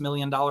 $6.6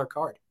 million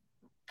card.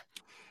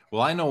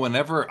 Well, I know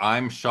whenever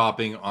I'm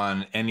shopping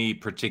on any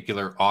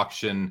particular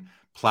auction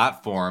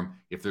platform,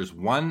 if there's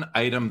one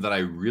item that I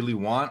really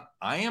want,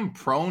 I am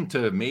prone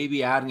to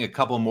maybe adding a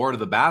couple more to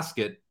the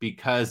basket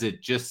because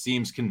it just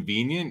seems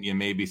convenient. You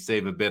maybe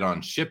save a bit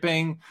on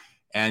shipping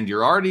and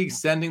you're already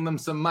sending them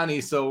some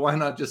money. So why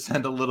not just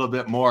send a little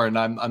bit more? And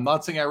I'm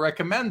not saying I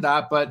recommend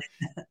that, but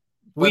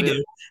we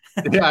do.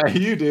 Yeah,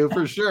 you do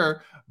for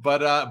sure.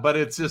 But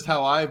it's just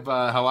how I've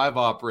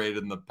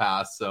operated in the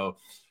past. So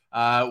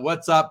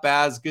what's up,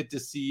 Baz? Good to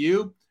see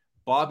you.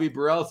 Bobby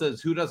Burrell says,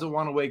 who doesn't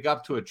want to wake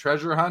up to a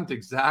treasure hunt?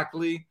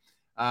 Exactly.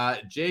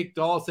 Jake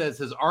Dahl says,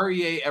 has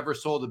REA ever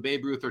sold a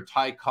Babe Ruth or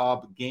Ty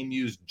Cobb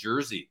game-used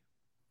jersey?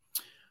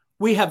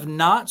 We have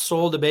not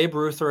sold a Babe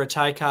Ruth or a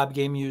Ty Cobb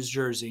game-used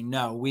jersey.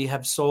 No, we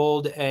have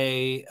sold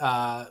a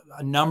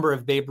number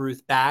of Babe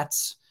Ruth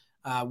bats.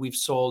 We've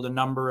sold a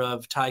number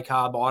of Ty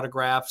Cobb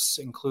autographs,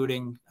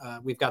 including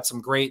we've got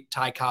some great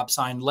Ty Cobb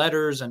signed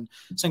letters and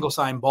single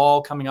sign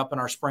ball coming up in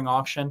our spring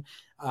auction.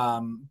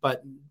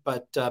 But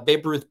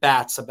Babe Ruth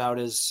bats about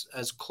as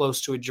close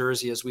to a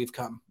jersey as we've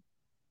come.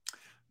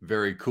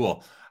 Very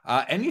cool.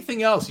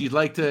 Anything else you'd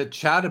like to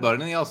chat about?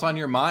 Anything else on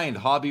your mind,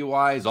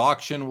 hobby-wise,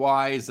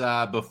 auction-wise,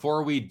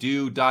 before we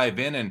do dive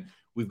in? And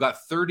we've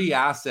got 30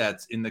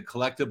 assets in the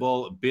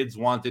collectible bids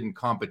wanted in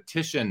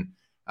competition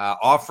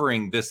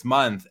offering this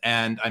month.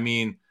 And I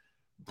mean,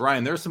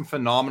 Brian, there's some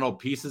phenomenal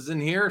pieces in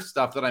here,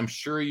 stuff that I'm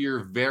sure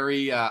you're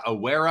very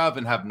aware of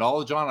and have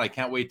knowledge on. I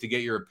can't wait to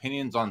get your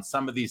opinions on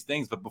some of these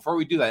things. But before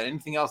we do that,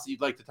 anything else that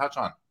you'd like to touch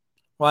on?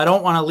 Well, I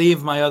don't want to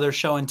leave my other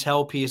show and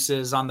tell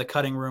pieces on the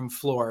cutting room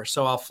floor.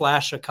 So I'll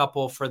flash a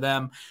couple for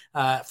them,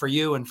 for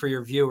you and for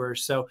your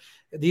viewers. So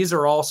these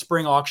are all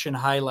spring auction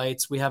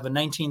highlights. We have a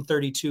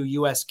 1932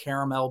 U.S.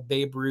 Caramel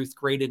Babe Ruth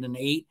graded an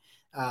 8,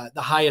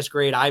 the highest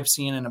grade I've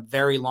seen in a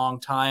very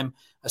long time,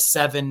 a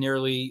 7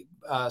 nearly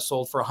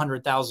sold for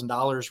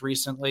 $100,000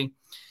 recently.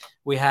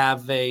 We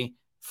have a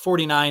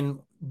 49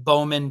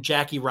 Bowman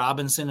Jackie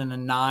Robinson and a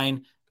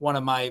 9, one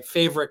of my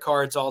favorite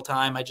cards all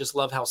time. I just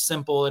love how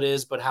simple it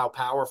is, but how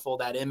powerful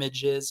that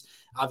image is.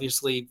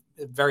 Obviously,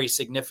 a very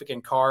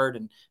significant card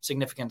and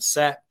significant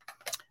set.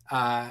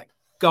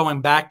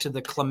 Going back to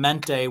the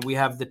Clemente, we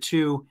have the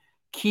 2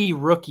 key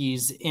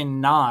rookies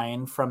in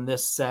 9 from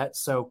this set.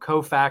 So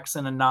Koufax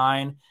in a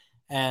 9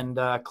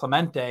 and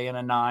Clemente in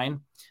a 9.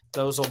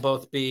 Those will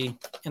both be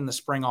in the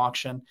spring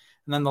auction.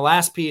 And then the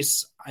last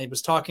piece, I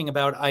was talking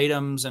about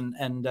items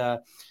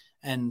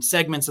and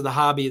segments of the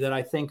hobby that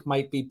I think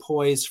might be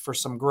poised for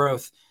some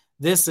growth.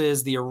 This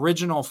is the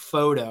original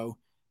photo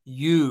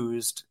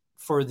used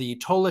for the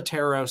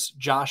Toleteros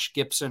Josh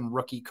Gibson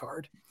rookie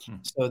card.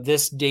 So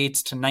this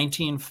dates to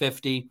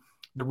 1950.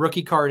 The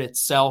rookie card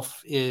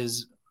itself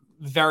is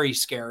very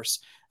scarce,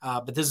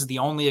 but this is the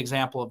only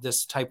example of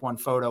this type 1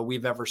 photo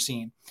we've ever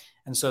seen.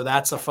 And so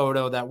that's a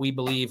photo that we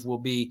believe will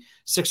be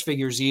 6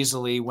 figures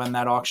easily when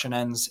that auction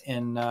ends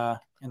in the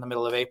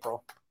middle of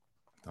April.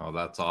 Oh,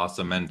 that's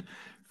awesome. And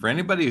for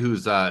anybody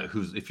who's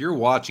if you're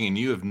watching and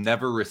you have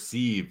never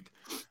received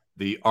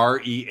the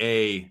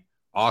REA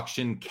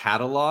auction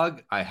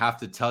catalog, I have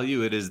to tell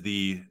you, it is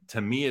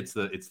to me, it's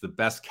the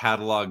best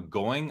catalog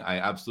going. I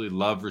absolutely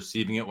love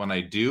receiving it when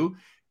I do.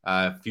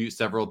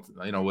 Several,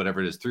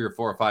 whatever it is, 3 or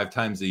 4 or 5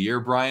 times a year,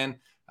 Brian.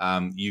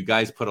 You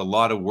guys put a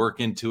lot of work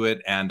into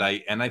it. And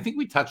I think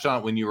we touched on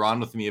it when you were on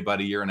with me about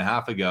a year and a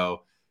half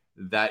ago,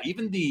 that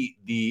even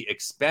the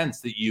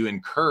expense that you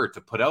incur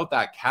to put out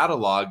that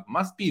catalog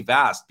must be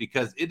vast,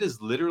 because it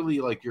is literally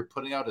like you're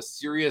putting out a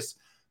serious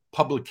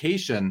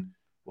publication.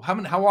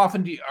 How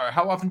often do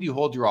you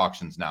hold your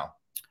auctions now?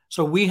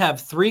 So we have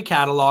 3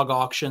 catalog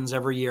auctions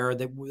every year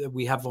that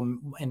we have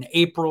them in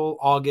April,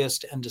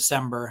 August, and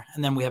December.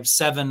 And then we have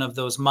 7 of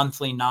those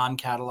monthly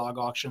non-catalog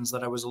auctions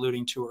that I was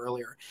alluding to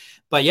earlier.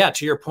 But yeah,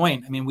 to your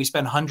point, I mean, we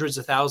spend hundreds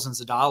of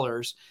thousands of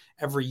dollars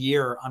every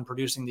year on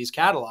producing these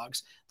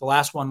catalogs. The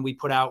last one we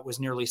put out was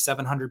nearly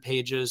 700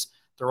 pages.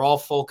 They're all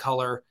full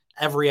color.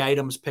 Every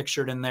item's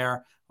pictured in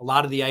there. A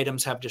lot of the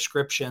items have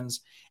descriptions.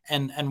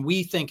 And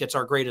we think it's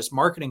our greatest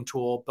marketing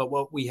tool. But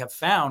what we have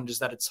found is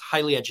that it's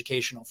highly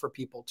educational for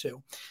people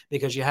too,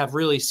 because you have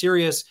really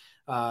serious,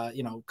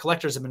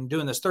 collectors have been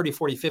doing this 30,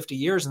 40, 50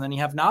 years. And then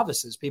you have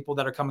novices, people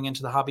that are coming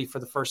into the hobby for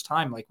the first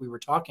time, like we were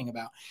talking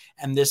about.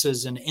 And this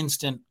is an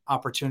instant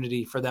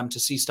opportunity for them to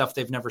see stuff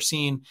they've never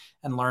seen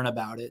and learn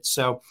about it.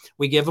 So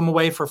we give them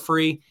away for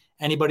free.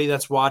 Anybody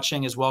that's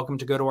watching is welcome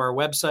to go to our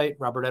website,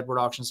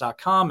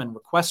 robertedwardauctions.com, and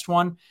request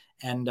one,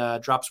 and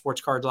drop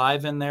Sports Card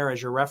Live in there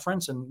as your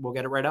reference, and we'll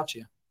get it right out to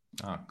you.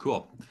 Oh,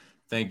 cool.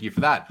 Thank you for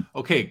that.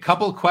 Okay,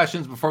 couple of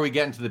questions before we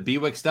get into the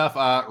BWIC stuff.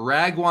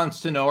 Rag wants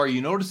to know, are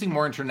you noticing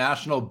more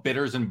international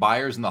bidders and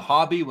buyers in the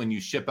hobby when you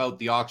ship out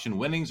the auction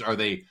winnings? Are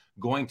they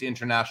going to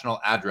international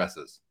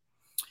addresses?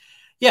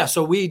 Yeah,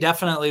 so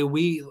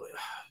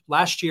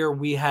last year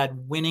we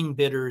had winning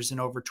bidders in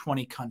over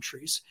 20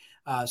 countries.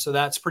 So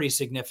that's pretty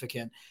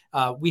significant.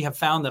 We have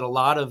found that a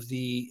lot of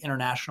the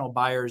international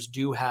buyers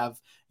do have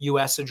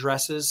U.S.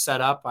 addresses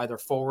set up, either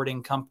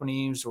forwarding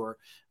companies or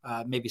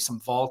maybe some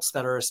vaults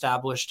that are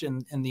established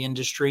in the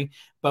industry.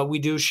 But we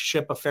do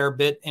ship a fair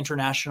bit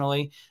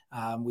internationally.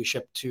 We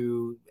ship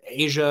to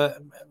Asia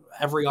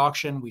every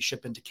auction. We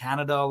ship into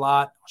Canada a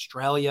lot,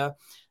 Australia.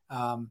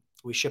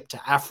 We shipped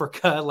to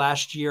Africa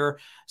last year.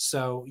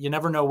 So you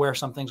never know where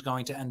something's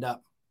going to end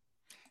up.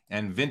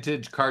 And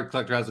Vintage Card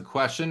Collector has a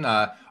question.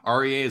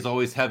 REA is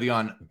always heavy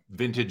on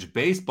vintage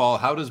baseball.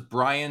 How does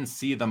Brian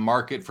see the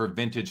market for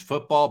vintage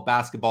football,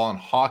 basketball, and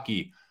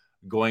hockey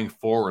going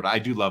forward? I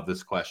do love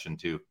this question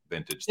too,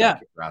 Vintage.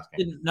 Thank you for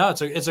asking. No,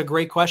 it's a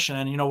great question.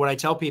 And, what I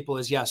tell people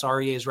is, yes,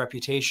 REA's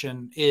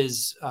reputation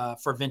is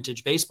for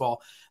vintage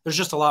baseball. There's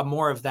just a lot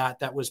more of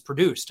that was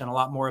produced and a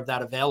lot more of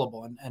that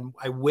available. And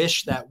I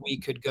wish that we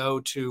could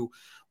go to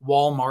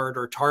Walmart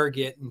or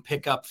Target and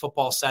pick up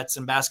football sets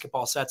and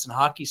basketball sets and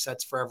hockey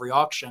sets for every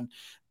auction.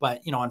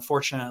 But,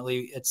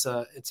 unfortunately, it's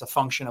a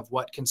function of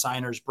what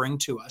consigners bring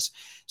to us.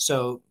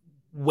 So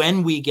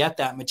when we get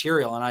that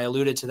material, and I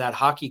alluded to that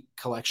hockey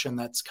collection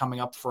that's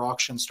coming up for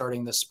auction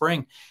starting this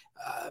spring,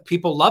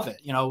 people love it.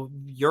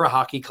 You're a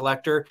hockey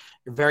collector.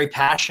 You're very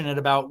passionate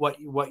about what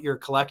you're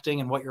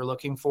collecting and what you're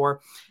looking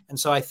for. And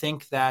so I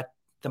think that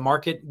the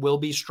market will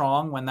be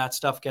strong when that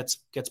stuff gets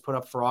put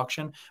up for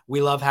auction.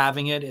 We love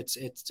having it.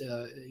 It's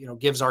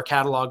gives our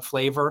catalog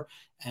flavor,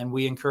 and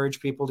we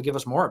encourage people to give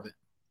us more of it.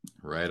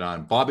 Right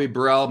on. Bobby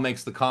Burrell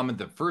makes the comment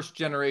that first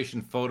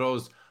generation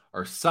photos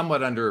are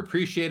somewhat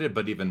underappreciated,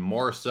 but even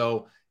more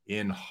so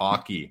in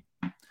hockey.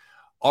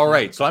 All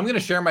right, so I'm going to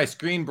share my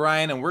screen,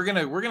 Brian, and we're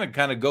gonna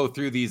kind of go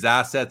through these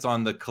assets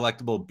on the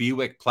collectible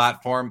BWIC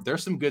platform.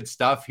 There's some good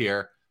stuff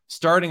here.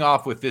 Starting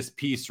off with this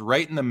piece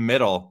right in the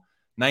middle.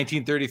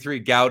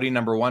 1933 Gaudi,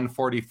 number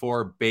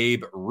 144,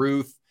 Babe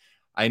Ruth.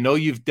 I know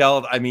you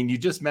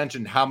just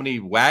mentioned how many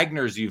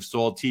Wagners you've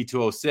sold,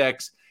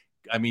 T206.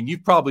 I mean,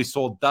 you've probably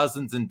sold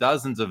dozens and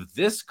dozens of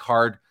this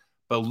card,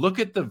 but look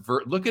at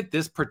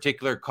this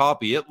particular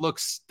copy. It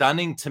looks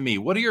stunning to me.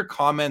 What are your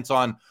comments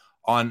on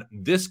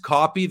this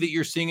copy that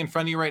you're seeing in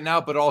front of you right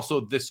now, but also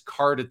this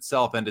card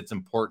itself and its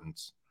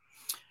importance?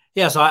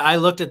 Yeah, so I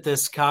looked at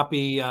this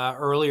copy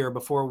earlier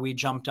before we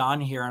jumped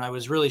on here, and I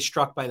was really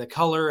struck by the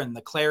color and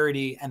the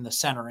clarity and the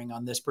centering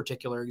on this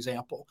particular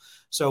example.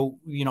 So,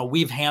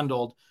 we've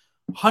handled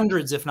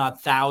hundreds, if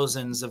not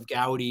thousands, of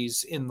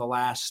Gaudis in the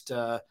last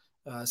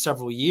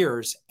several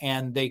years,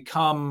 and they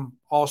come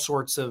all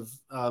sorts of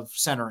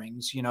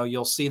centerings.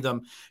 You'll see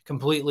them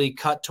completely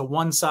cut to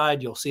one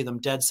side, you'll see them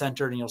dead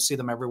centered, and you'll see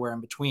them everywhere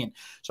in between.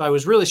 So I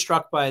was really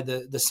struck by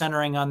the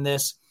centering on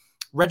this.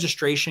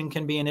 Registration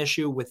can be an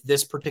issue with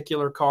this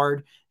particular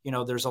card.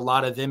 There's a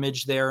lot of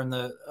image there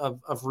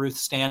of Ruth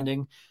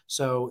standing.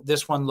 So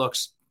this one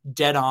looks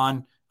dead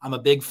on. I'm a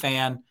big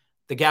fan.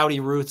 The Gaudy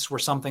Ruths were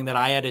something that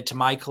I added to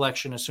my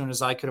collection as soon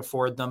as I could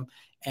afford them.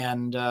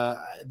 And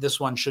this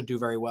one should do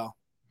very well.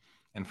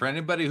 And for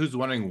anybody who's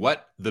wondering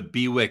what the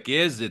BWIC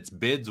is, it's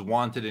bids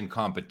wanted in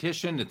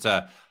competition.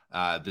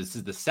 This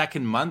is the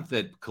second month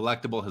that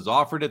Collectible has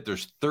offered it.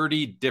 There's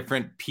 30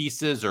 different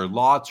pieces or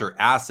lots or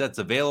assets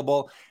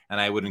available. And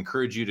I would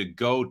encourage you to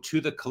go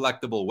to the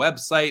Collectible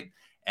website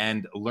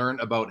and learn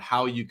about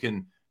how you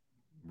can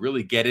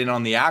really get in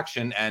on the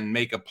action and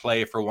make a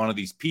play for one of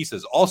these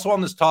pieces. Also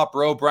on this top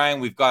row, Brian,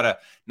 we've got a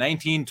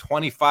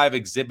 1925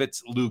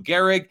 exhibits Lou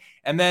Gehrig,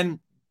 and then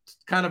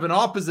kind of an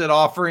opposite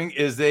offering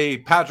is a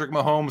Patrick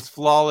Mahomes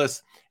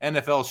flawless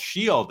NFL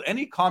shield.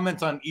 Any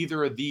comments on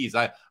either of these?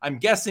 I'm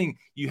guessing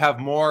you have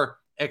more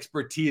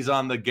expertise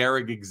on the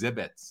Gehrig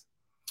exhibits.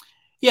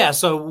 Yeah,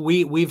 so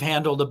we've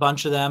handled a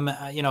bunch of them.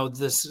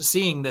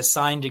 Seeing this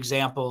signed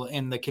example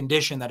in the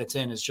condition that it's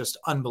in is just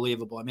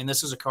unbelievable. I mean,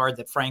 this is a card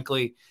that,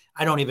 frankly,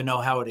 I don't even know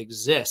how it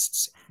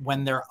exists.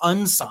 When they're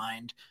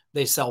unsigned,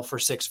 they sell for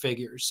six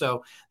figures.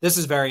 So this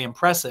is very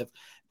impressive.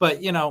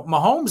 But,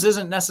 Mahomes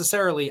isn't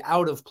necessarily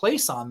out of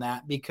place on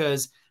that,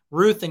 because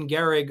Ruth and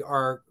Gehrig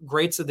are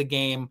greats of the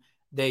game.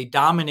 They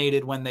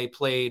dominated when they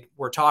played.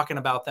 We're talking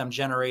about them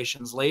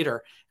generations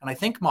later. And I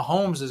think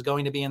Mahomes is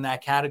going to be in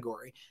that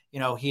category.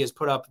 He has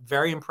put up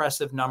very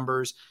impressive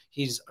numbers.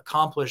 He's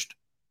accomplished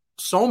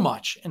so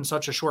much in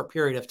such a short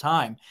period of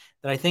time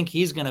that I think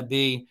he's going to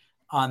be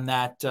on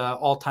that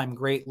all-time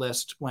great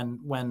list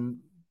when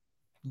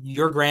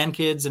your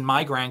grandkids and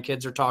my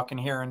grandkids are talking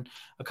here in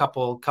a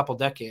couple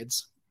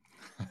decades.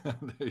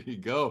 There you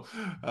go.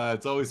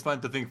 It's always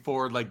fun to think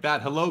forward like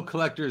that. Hello,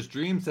 Collector's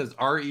Dream says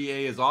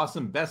REA is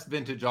awesome. Best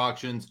vintage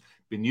auctions.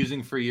 Been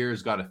using for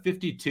years. Got a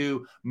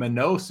 52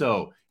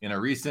 Minoso in a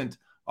recent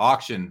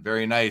auction.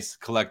 Very nice,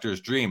 Collector's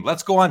Dream.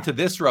 Let's go on to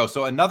this row.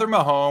 So another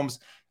Mahomes,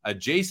 a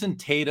Jason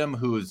Tatum,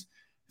 who's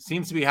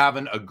seems to be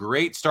having a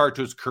great start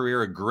to his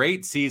career, a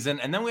great season.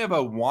 And then we have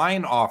a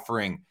wine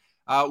offering.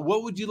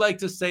 What would you like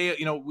to say?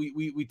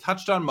 We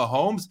touched on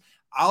Mahomes.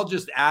 I'll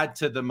just add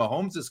to the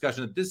Mahomes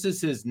discussion that this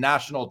is his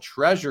National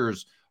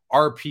Treasures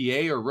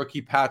RPA or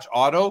rookie patch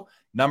auto,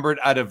 numbered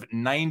out of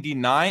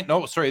 99.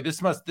 No, sorry,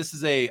 this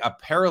is a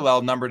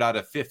parallel numbered out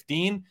of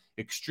 15.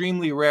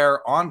 Extremely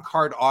rare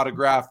on-card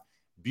autograph,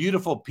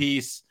 beautiful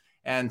piece,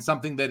 and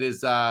something that is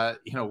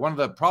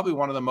probably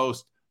one of the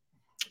most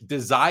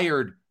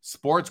desired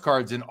sports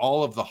cards in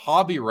all of the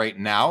hobby right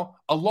now,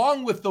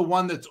 along with the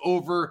one that's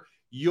over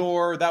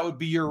that would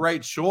be your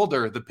right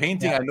shoulder. The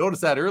painting, yeah. I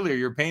noticed that earlier.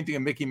 You're painting a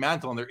Mickey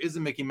Mantle, and there is a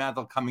Mickey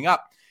Mantle coming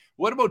up.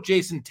 What about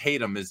Jason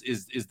Tatum? Is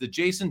the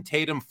Jason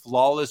Tatum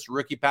flawless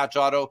rookie patch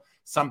auto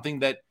something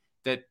that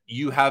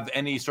you have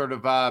any sort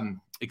of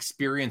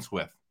experience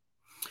with?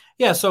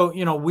 Yeah, so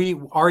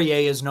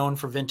REA is known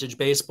for vintage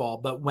baseball,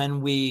 but when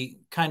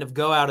we kind of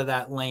go out of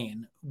that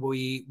lane,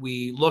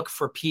 we look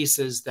for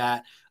pieces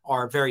that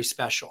are very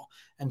special.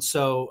 And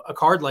so a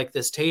card like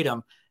this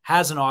Tatum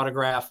has an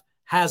autograph,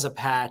 has a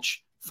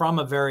patch from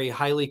a very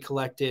highly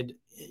collected,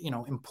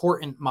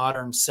 important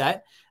modern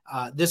set.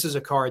 This is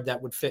a card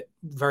that would fit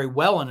very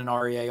well in an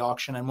REA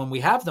auction. And when we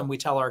have them, we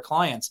tell our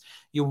clients,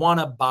 you want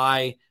to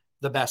buy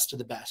the best of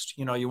the best.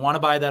 You want to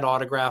buy that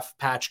autograph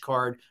patch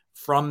card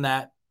from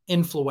that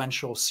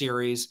influential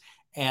series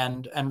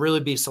and really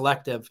be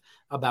selective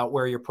about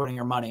where you're putting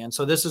your money. And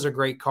so this is a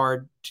great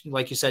card.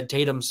 Like you said,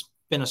 Tatum's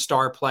been a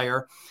star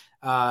player.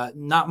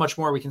 Not much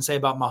more we can say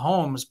about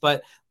Mahomes,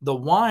 but the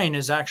wine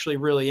is actually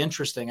really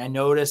interesting. I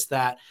noticed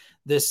that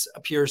this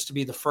appears to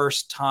be the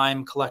first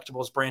time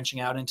Collectibles branching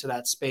out into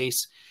that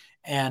space.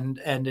 And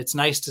it's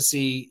nice to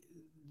see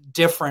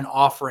different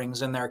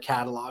offerings in their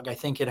catalog. I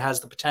think it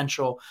has the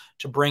potential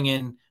to bring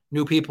in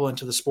new people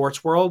into the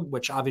sports world,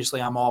 which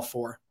obviously I'm all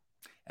for.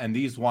 And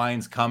these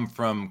wines come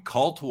from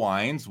Cult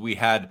Wines. We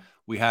had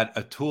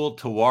Atul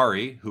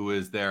Tiwari, who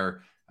is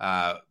their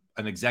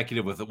an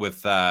executive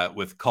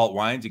with Cult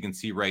Wines. You can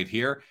see right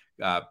here.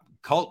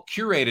 Cult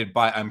curated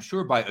by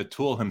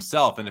Atul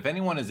himself. And if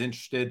anyone is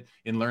interested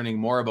in learning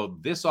more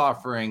about this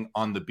offering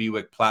on the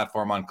BWIC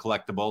platform on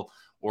Collectible,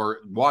 or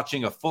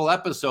watching a full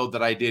episode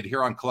that I did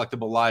here on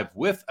Collectible Live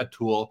with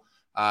Atul,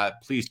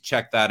 please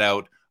check that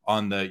out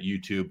on the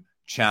YouTube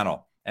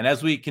channel. And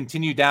as we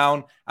continue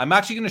down, I'm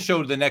actually going to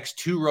show the next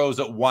two rows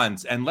at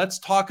once. And let's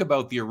talk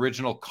about the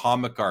original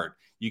comic art.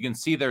 You can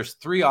see there's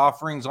three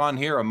offerings on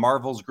here: a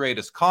Marvel's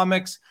Greatest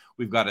Comics,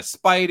 we've got a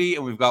Spidey,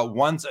 and we've got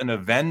Once an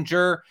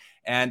Avenger.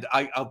 And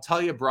I'll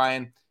tell you,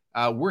 Brian,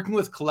 working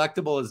with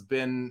Collectible has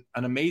been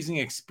an amazing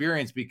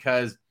experience,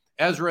 because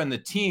Ezra and the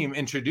team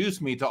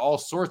introduced me to all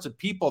sorts of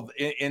people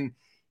in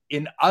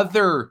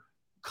other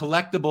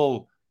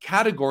collectible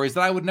categories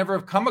that I would never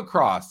have come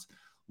across.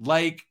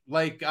 Like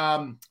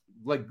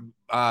like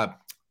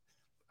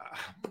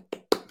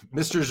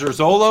Mr.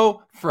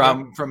 Zerzolo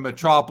from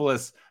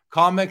Metropolis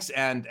Comics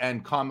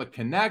and Comic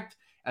Connect,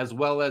 as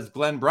well as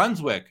Glenn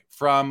Brunswick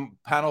from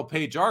Panel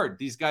Page Art.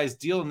 These guys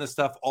deal in this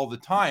stuff all the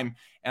time.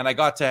 And I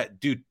got to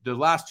do the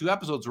last 2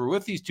 episodes were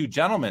with these 2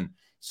 gentlemen.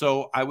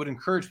 So I would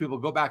encourage people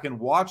to go back and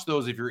watch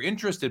those if you're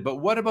interested. But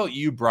what about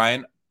you,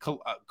 Brian?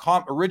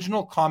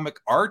 Original comic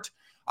art?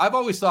 I've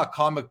always thought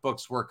comic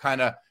books were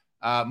kind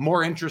of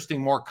more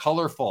interesting, more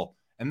colorful.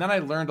 And then I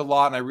learned a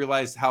lot and I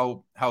realized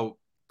how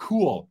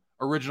cool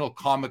original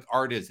comic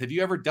art is. Have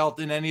you ever dealt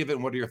in any of it?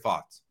 And what are your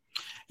thoughts?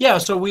 Yeah,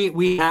 so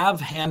we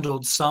have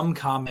handled some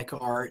comic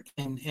art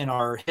in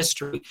our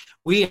history.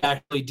 We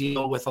actually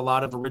deal with a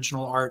lot of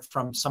original art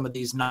from some of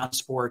these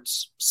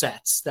non-sports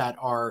sets that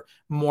are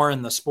more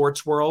in the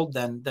sports world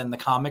than the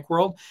comic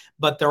world.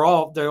 But they're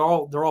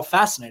all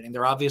fascinating.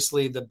 They're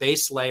obviously the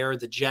base layer,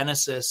 the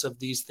genesis of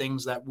these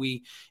things that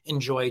we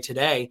enjoy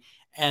today.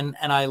 And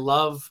I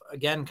love,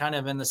 again, kind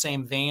of in the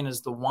same vein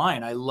as the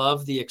wine, I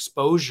love the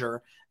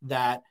exposure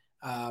that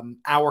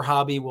our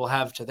hobby will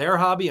have to their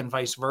hobby and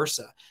vice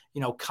versa.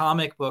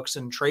 Comic books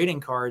and trading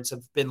cards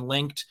have been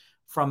linked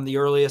from the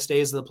earliest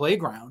days of the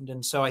playground.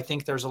 And so I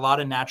think there's a lot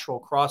of natural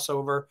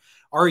crossover.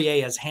 REA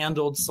has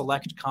handled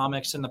select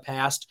comics in the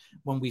past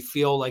when we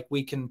feel like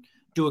we can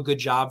do a good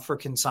job for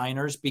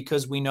consigners,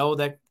 because we know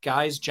that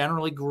guys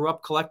generally grew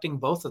up collecting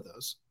both of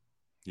those.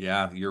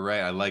 Yeah, you're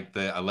right. I like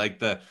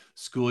the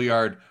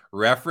schoolyard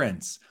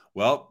reference.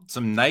 Well,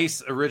 some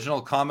nice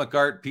original comic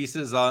art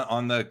pieces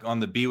on the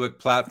BWIC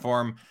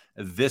platform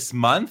this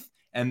month.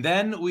 And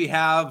then we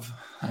have,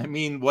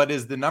 what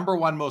is the number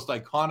 1 most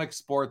iconic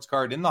sports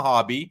card in the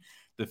hobby,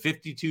 the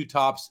 52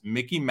 Topps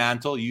Mickey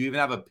Mantle. You even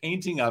have a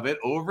painting of it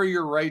over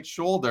your right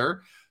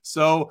shoulder.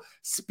 So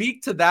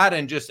speak to that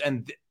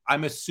and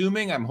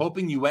I'm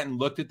hoping you went and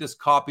looked at this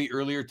copy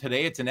earlier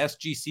today. It's an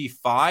SGC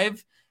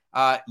 5.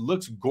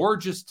 Looks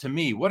gorgeous to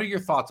me. What are your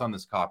thoughts on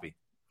this copy?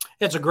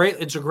 It's a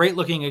great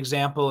looking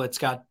example. It's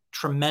got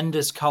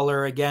tremendous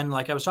color. Again,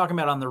 like I was talking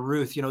about on the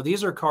Ruth,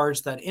 these are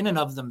cards that in and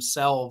of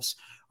themselves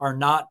are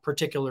not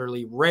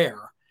particularly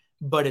rare,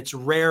 but it's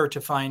rare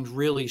to find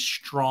really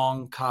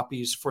strong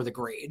copies for the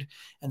grade.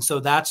 And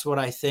so that's what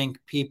I think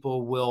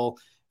people will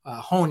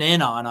hone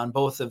in on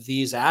both of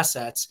these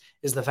assets,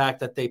 is the fact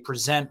that they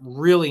present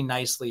really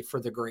nicely for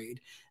the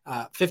grade.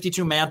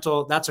 52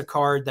 Mantle, that's a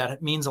card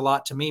that means a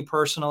lot to me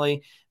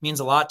personally, means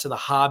a lot to the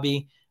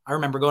hobby. I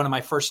remember going to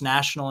my first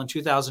national in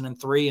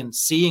 2003 and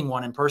seeing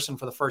one in person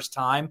for the first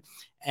time.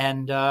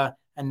 And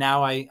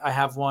now I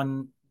have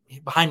one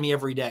behind me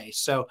every day.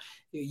 So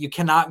you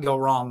cannot go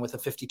wrong with a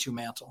 52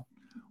 Mantle.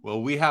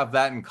 Well, we have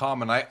that in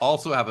common. I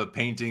also have a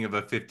painting of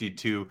a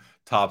 52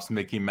 Topps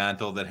Mickey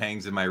Mantle that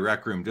hangs in my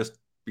rec room just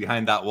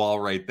behind that wall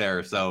right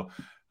there. So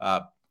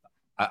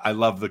I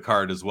love the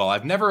card as well.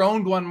 I've never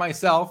owned one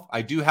myself.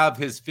 I do have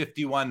his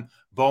 51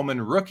 Bowman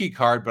rookie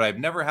card, but I've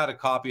never had a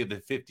copy of the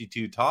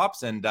 52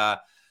 Topps. And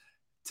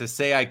to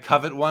say I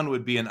covet one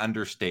would be an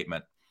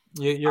understatement.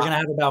 You're going to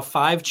have about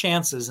 5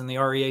 chances in the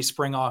REA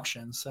spring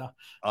auction. So,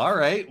 all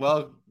right.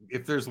 Well,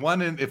 if there's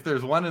one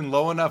in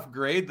low enough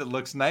grade that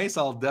looks nice,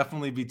 I'll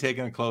definitely be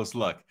taking a close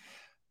look.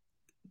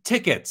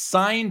 Tickets,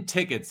 signed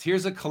tickets.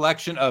 Here's a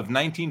collection of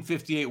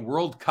 1958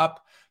 World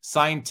Cup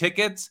signed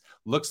tickets.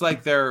 Looks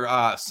like they're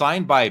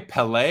signed by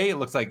Pelé. It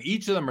looks like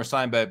each of them are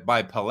signed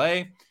by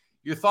Pelé.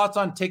 Your thoughts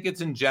on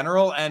tickets in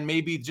general, and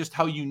maybe just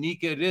how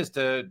unique it is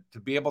to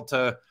be able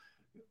to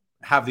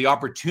have the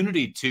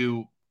opportunity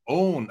to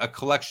own a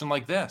collection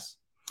like this?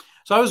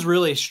 So I was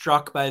really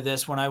struck by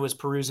this when I was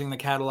perusing the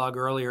catalog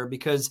earlier,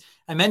 because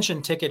I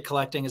mentioned ticket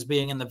collecting as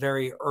being in the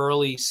very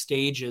early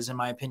stages, in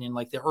my opinion,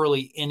 like the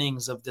early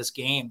innings of this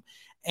game.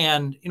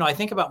 And, I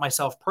think about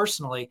myself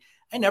personally,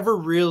 I never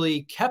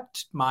really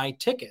kept my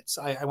tickets.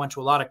 I went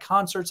to a lot of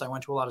concerts. I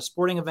went to a lot of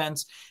sporting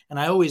events, and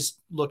I always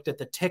looked at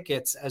the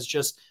tickets as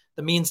just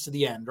the means to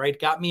the end, right?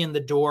 Got me in the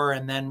door,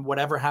 and then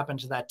whatever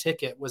happened to that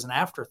ticket was an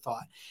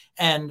afterthought.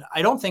 And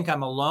I don't think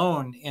I'm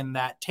alone in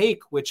that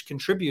take, which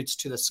contributes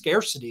to the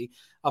scarcity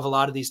of a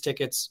lot of these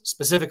tickets,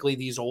 specifically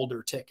these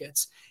older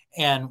tickets.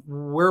 And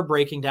we're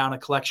breaking down a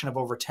collection of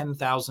over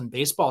 10,000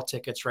 baseball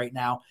tickets right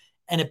now,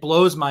 and it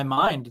blows my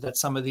mind that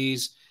some of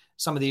these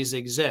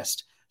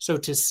exist. So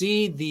to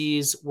see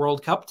these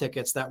World Cup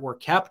tickets that were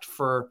kept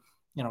for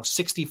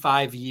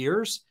 65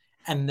 years,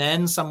 and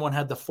then someone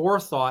had the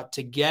forethought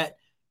to get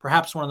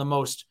perhaps one of the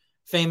most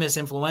famous,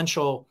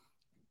 influential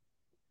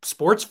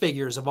sports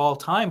figures of all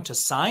time to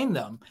sign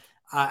them.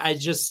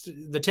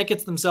 The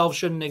tickets themselves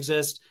shouldn't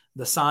exist.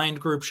 The signed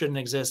group shouldn't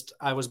exist.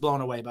 I was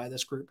blown away by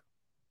this group.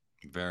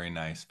 Very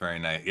nice. Very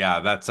nice.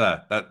 Yeah, that's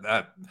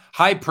that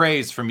high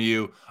praise from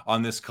you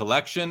on this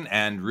collection,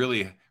 and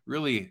really,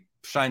 really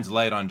shines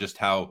light on just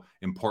how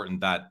important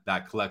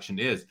that collection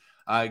is.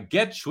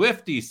 Get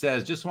Swifty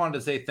says, just wanted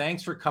to say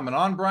thanks for coming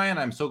on, Brian.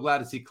 I'm so glad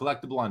to see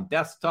Collectible on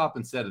desktop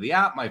instead of the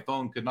app. My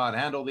phone could not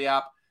handle the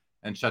app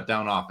and shut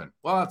down often.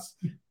 Well,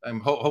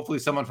 hopefully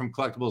someone from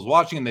Collectible is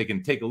watching and they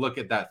can take a look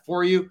at that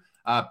for you.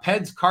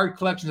 Ped's card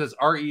collection says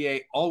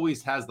REA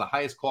always has the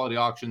highest quality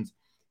auctions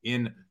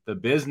in the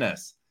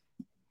business.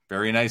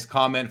 Very nice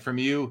comment from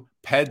you.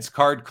 Peds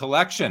card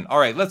collection. All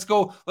right, let's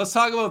go. Let's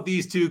talk about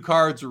these two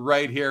cards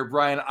right here,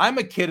 Brian. I'm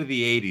a kid of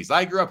the 80s.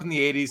 I grew up in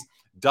the 80s.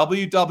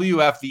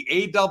 WWF,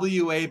 the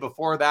AWA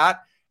before that,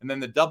 and then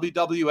the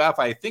WWF.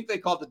 I think they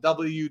call it the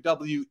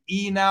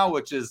WWE now,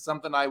 which is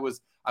something I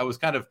was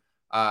kind of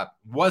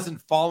wasn't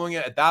following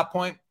it at that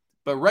point.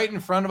 But right in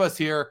front of us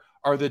here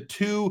are the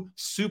two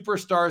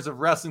superstars of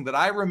wrestling that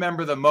I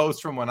remember the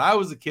most from when I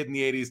was a kid in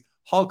the 80s,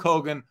 Hulk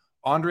Hogan,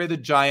 Andre the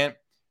Giant.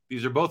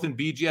 These are both in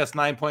BGS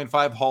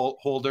 9.5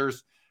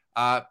 holders.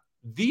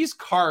 These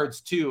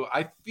cards, too,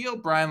 I feel,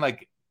 Brian,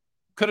 like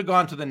could have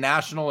gone to the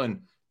National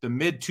in the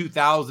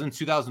mid-2000s,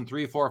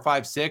 2003, 4,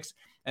 5, 6,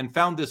 and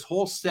found this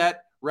whole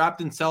set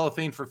wrapped in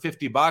cellophane for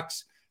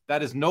 $50.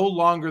 That is no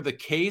longer the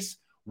case.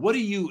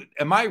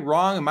 Am I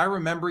wrong? Am I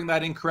remembering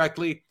that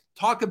incorrectly?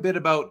 Talk a bit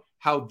about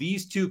how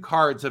these two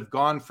cards have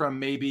gone from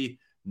maybe,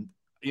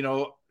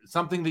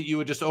 something that you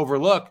would just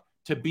overlook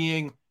to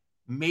being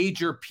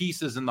major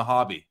pieces in the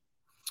hobby.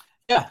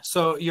 Yeah,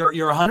 so you're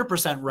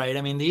 100% right.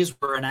 I mean, these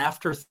were an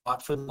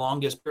afterthought for the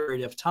longest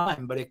period of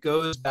time, but it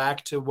goes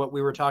back to what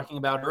we were talking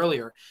about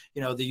earlier.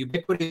 The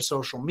ubiquity of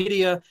social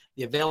media,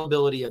 the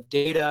availability of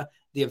data,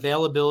 the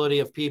availability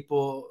of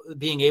people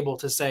being able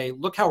to say,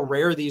 look how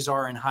rare these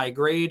are in high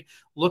grade,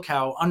 look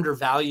how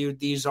undervalued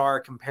these are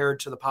compared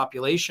to the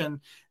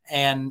population,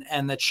 and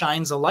that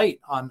shines a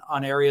light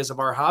on areas of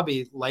our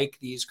hobby like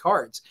these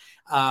cards.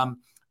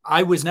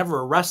 I was never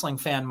a wrestling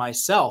fan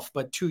myself,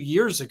 but 2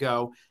 years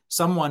ago,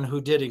 someone who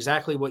did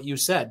exactly what you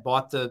said,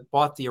 bought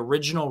the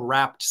original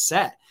wrapped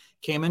set,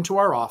 came into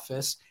our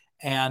office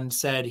and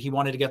said he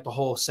wanted to get the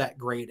whole set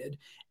graded.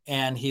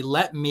 And he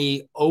let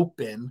me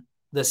open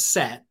the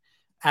set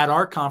at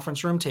our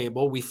conference room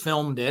table. We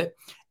filmed it,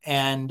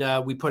 and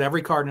we put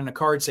every card in a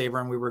card saver,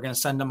 and we were going to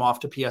send them off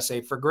to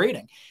PSA for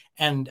grading.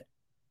 And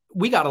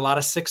we got a lot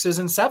of 6s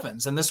and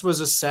 7s. And this was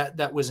a set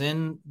that was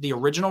in the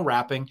original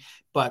wrapping,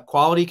 but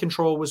quality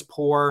control was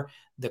poor.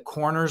 The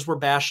corners were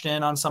bashed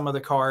in on some of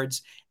the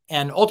cards.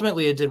 And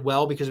ultimately it did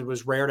well because it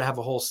was rare to have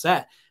a whole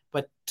set.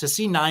 But to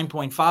see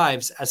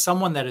 9.5s as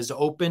someone that has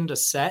opened a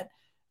set,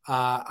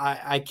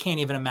 I can't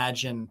even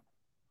imagine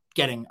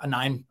getting a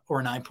 9 or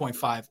a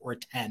 9.5 or a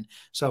 10.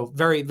 So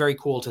very, very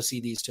cool to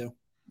see these two.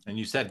 And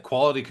you said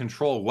quality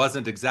control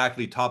wasn't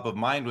exactly top of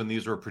mind when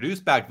these were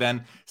produced back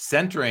then,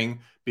 centering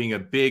being a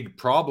big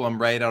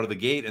problem right out of the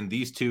gate. And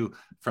these two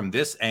from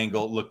this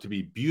angle look to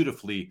be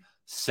beautifully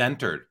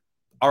centered.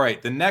 All right,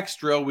 the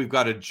next row, we've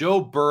got a Joe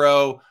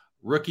Burrow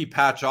rookie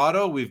patch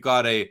auto. We've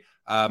got a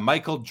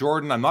Michael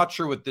Jordan. I'm not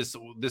sure what this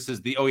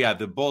is.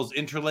 The Bulls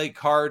Interlake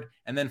card.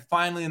 And then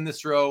finally in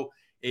this row,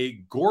 a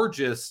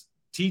gorgeous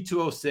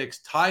T206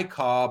 Ty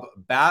Cobb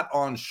bat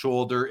on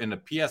shoulder in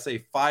a PSA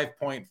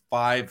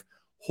 5.5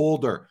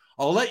 holder.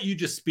 I'll let you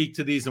just speak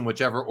to these in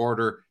whichever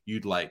order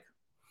you'd like.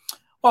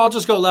 Well, I'll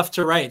just go left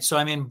to right. So,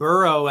 I mean,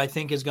 Burrow, I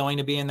think, is going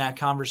to be in that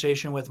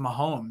conversation with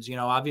Mahomes.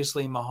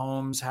 Obviously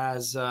Mahomes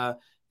has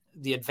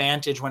the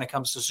advantage when it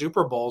comes to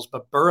Super Bowls,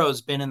 but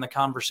Burrow's been in the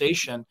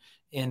conversation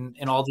in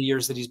all the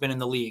years that he's been in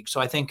the league. So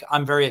I think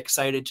I'm very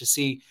excited to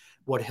see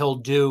what he'll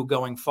do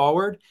going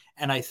forward.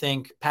 And I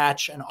think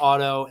patch and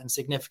auto and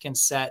significant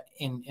set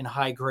in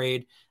high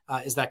grade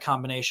is that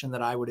combination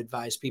that I would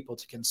advise people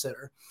to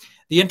consider.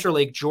 The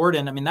Interlake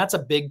Jordan, I mean, that's a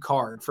big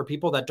card for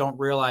people that don't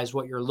realize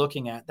what you're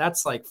looking at.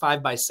 That's like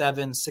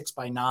 5x7,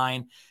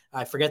 6x9.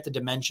 I forget the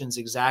dimensions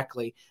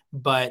exactly,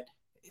 but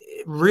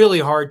really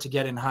hard to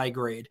get in high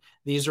grade.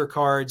 These are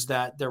cards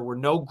that there were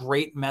no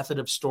great method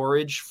of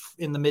storage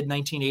in the mid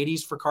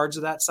 1980s for cards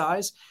of that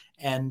size,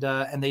 and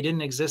they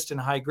didn't exist in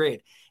high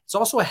grade. It's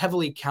also a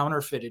heavily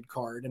counterfeited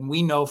card, and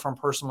we know from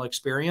personal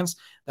experience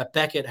that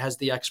Beckett has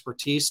the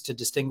expertise to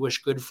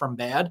distinguish good from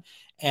bad.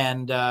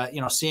 And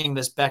seeing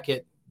this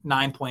Beckett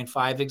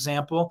 9.5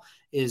 example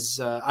is,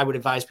 I would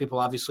advise people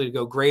obviously to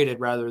go graded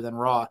rather than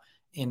raw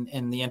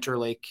in the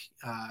Interlake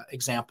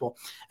example.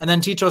 And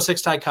then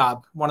T206 Ty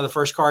Cobb, one of the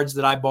first cards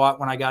that I bought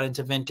when I got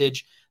into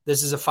vintage.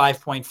 This is a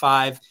 5.5.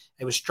 I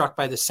was struck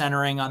by the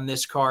centering on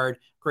this card.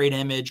 Great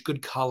image,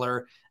 good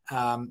color.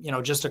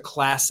 Just a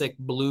classic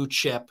blue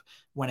chip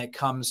when it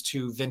comes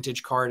to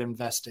vintage card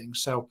investing.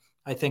 So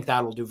I think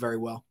that'll do very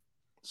well.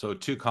 So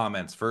 2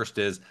 comments. First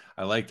is,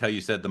 I liked how you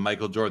said the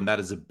Michael Jordan.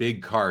 That is a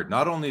big card.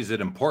 Not only is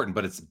it important,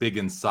 but it's big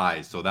in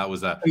size. So that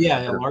was large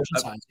in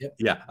size. Yep.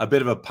 Yeah, a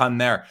bit of a pun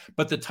there.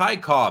 But the Ty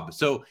Cobb.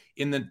 So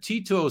in the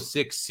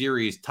T206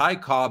 series, Ty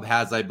Cobb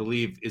has, I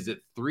believe, is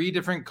it 3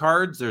 different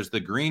cards? There's the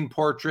green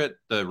portrait,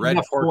 the red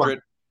portrait.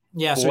 4.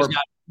 Yeah, so he's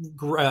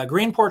got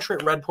green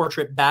portrait, red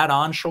portrait, bat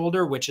on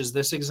shoulder, which is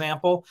this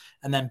example,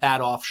 and then bat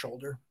off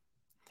shoulder.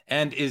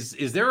 And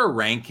is there a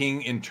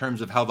ranking in terms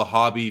of how the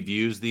hobby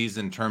views these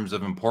in terms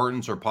of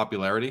importance or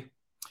popularity?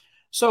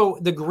 So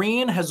the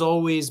green has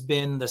always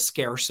been the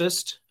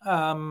scarcest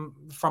from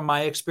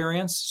my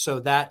experience. So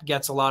that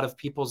gets a lot of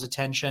people's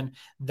attention.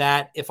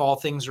 That, if all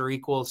things are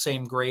equal,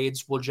 same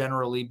grades, will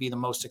generally be the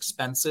most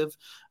expensive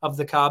of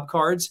the Cobb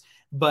cards.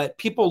 but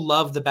people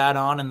love the bat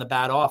on and the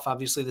bat off.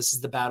 Obviously, this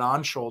is the bat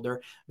on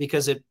shoulder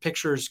because it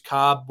pictures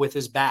Cobb with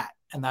his bat,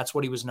 and that's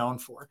what he was known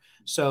for.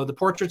 So the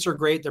portraits are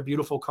great. They're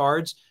beautiful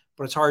cards,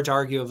 but it's hard to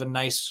argue of a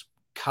nice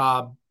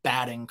Cobb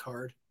batting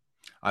card.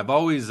 I've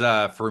always,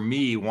 for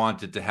me,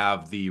 wanted to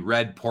have the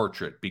red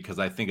portrait because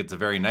I think it's a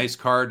very nice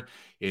card.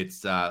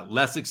 It's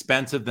less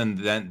expensive than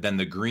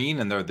the green,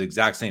 and they're the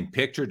exact same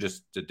picture,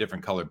 just a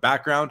different color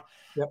background.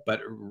 Yep.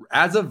 But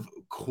as of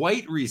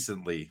quite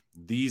recently,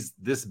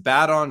 this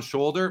bat on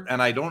shoulder,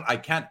 and I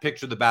can't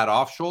picture the bat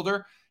off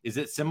shoulder. Is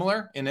it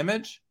similar in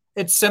image?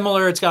 It's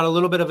similar. It's got a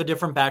little bit of a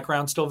different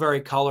background, still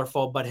very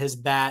colorful, but his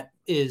bat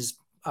is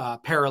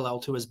parallel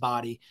to his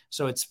body,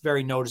 so it's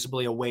very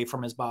noticeably away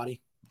from his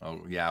body.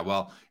 Oh, yeah.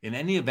 Well, in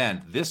any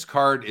event, this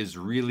card is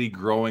really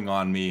growing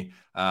on me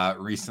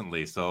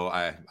recently. So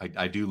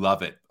I do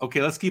love it.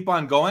 Okay, let's keep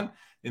on going.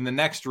 In the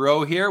next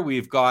row here,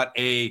 we've got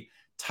a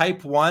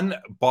Type 1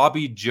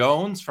 Bobby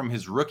Jones from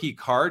his rookie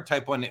card,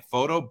 Type 1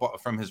 photo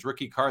from his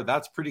rookie card.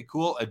 That's pretty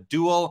cool. A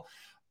dual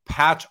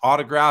patch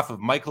autograph of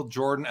Michael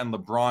Jordan and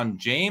LeBron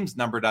James,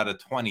 numbered out of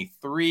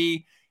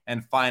 23.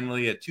 And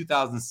finally, a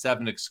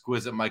 2007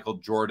 exquisite Michael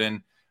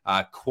Jordan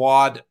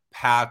quad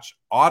patch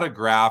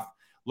autograph.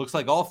 Looks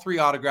like all three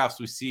autographs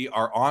we see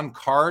are on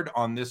card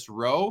on this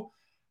row.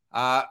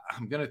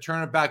 I'm going to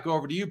turn it back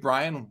over to you,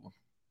 Brian.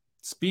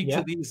 Speak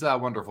to these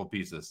wonderful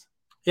pieces.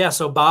 Yeah,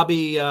 so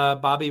Bobby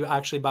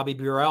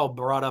Burrell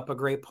brought up a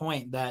great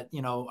point that,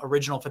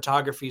 original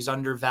photography is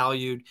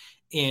undervalued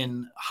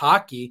in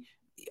hockey.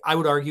 I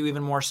would argue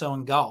even more so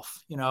in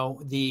golf.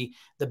 The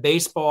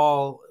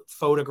baseball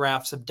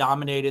photographs have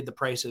dominated the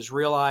prices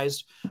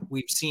realized.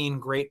 We've seen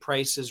great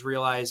prices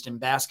realized in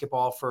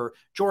basketball for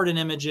Jordan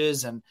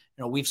images, and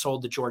we've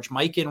sold the George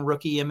Mikan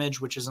rookie image,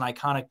 which is an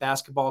iconic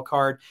basketball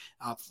card.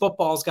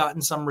 Football's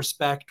gotten some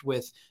respect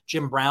with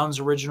Jim Brown's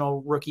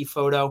original rookie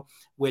photo,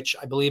 which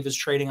I believe is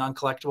trading on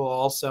Collectible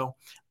also.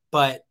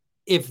 But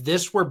if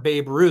this were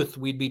Babe Ruth,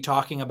 we'd be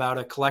talking about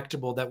a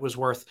collectible that was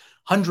worth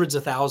hundreds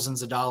of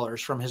thousands of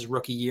dollars from his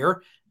rookie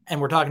year. And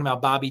we're talking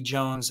about Bobby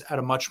Jones at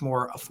a much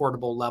more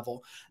affordable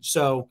level.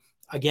 So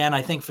again,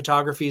 I think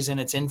photography is in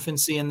its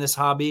infancy in this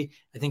hobby.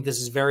 I think this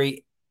is it's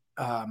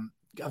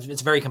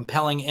a very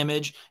compelling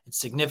image. It's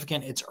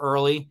significant. It's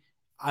early.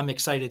 I'm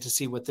excited to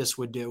see what this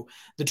would do.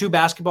 The two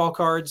basketball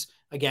cards,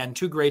 again,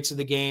 two greats of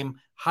the game,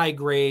 high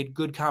grade,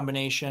 good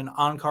combination,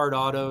 on-card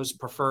autos,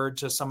 preferred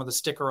to some of the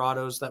sticker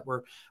autos that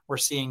we're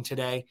seeing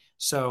today.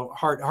 So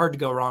hard to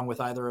go wrong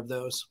with either of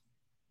those.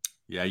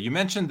 Yeah, you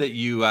mentioned that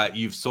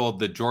you've sold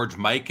the George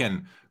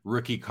Mikan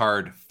rookie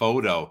card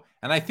photo,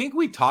 and I think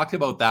we talked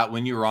about that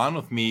when you were on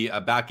with me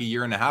back a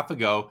year and a half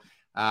ago.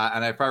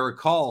 And if I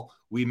recall,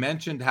 we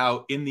mentioned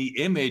how in the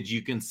image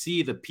you can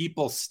see the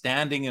people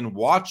standing and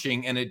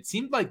watching, and it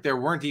seemed like there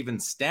weren't even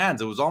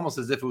stands. It was almost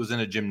as if it was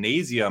in a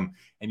gymnasium,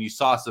 and you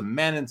saw some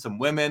men and some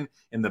women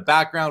in the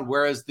background.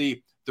 Whereas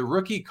the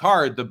rookie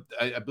card,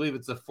 I believe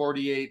it's a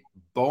 48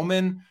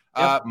 Bowman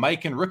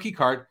Mikan rookie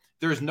card.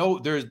 There's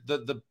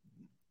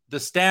the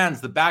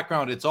stands, the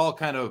background, it's all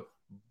kind of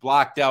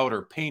blacked out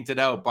or painted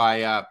out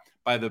by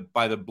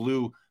the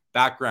blue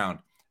background.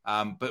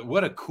 But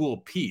what a cool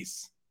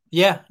piece.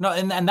 Yeah, no,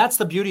 and that's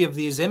the beauty of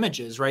these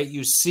images, right?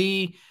 You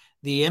see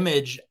the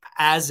image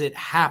as it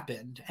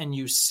happened, and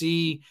you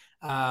see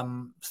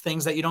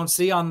things that you don't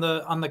see on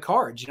the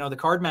cards. The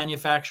card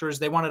manufacturers,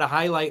 they wanted to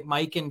highlight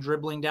Mikan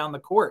dribbling down the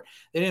court.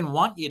 They didn't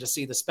want you to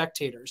see the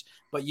spectators,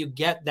 but you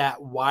get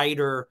that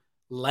wider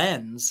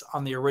lens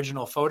on the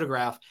original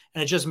photograph,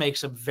 and it just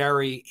makes a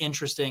very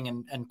interesting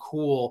and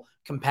cool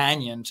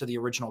companion to the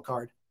original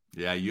card.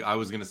 Yeah, I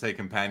was going to say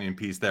companion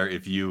piece there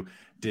if you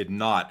did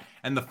not.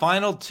 And the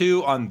final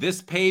two on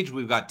this page,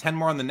 we've got 10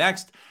 more on the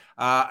next.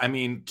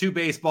 Two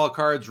baseball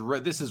cards.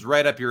 This is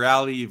right up your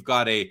alley. You've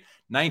got a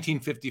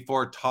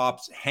 1954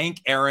 Topps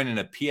Hank Aaron in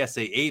a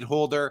PSA 8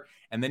 holder.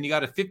 And then you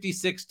got a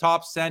 56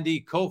 Topps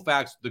Sandy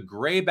Koufax, the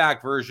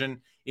grayback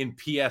version in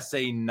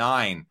PSA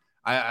 9.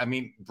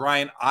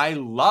 Brian, I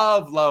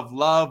love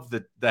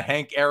the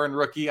Hank Aaron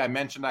rookie. I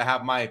mentioned I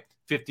have my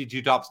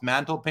 52 Topps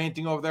mantle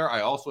painting over there.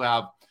 I also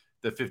have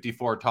the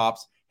 54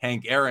 Topps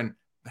Hank Aaron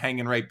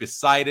hanging right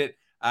beside it.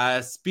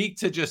 Speak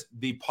to just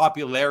the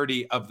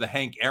popularity of the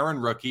Hank Aaron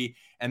rookie,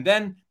 and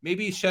then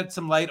maybe shed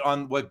some light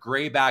on what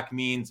grayback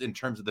means in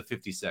terms of the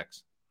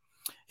 56.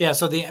 Yeah,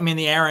 so the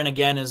Aaron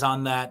again is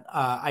on that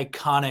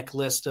iconic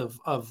list of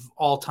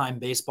all-time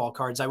baseball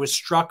cards. I was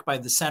struck by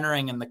the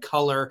centering and the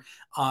color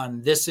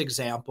on this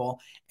example,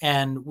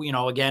 and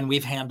again,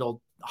 we've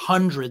handled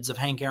hundreds of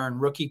Hank Aaron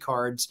rookie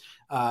cards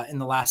in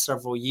the last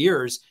several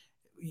years.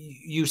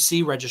 You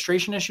see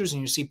registration issues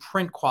and you see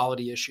print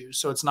quality issues.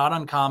 So it's not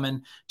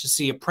uncommon to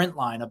see a print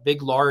line, a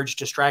big, large,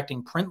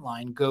 distracting print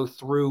line go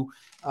through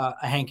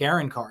a Hank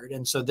Aaron card.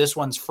 And so this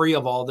one's free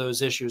of all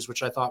those issues,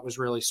 which I thought was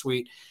really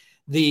sweet.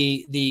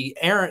 The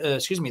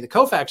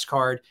Koufax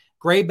card,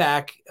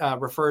 grayback,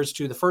 refers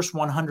to the first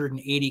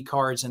 180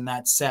 cards in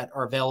that set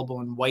are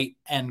available in white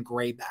and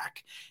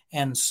grayback.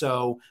 And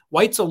so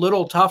white's a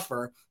little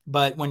tougher,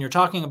 but when you're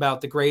talking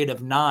about the grade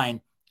of 9,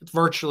 it's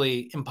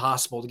virtually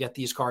impossible to get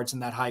these cards in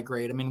that high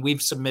grade. I mean,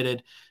 we've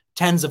submitted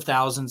tens of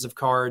thousands of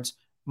cards,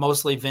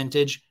 mostly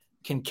vintage,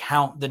 can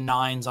count the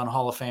nines on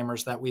Hall of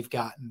Famers that we've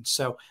gotten.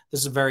 So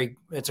this is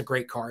it's a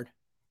great card.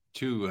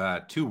 Two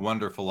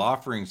wonderful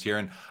offerings here,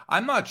 and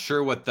I'm not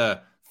sure what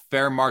the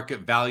fair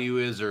market value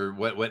is, or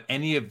what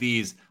any of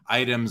these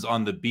items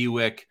on the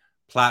BWIC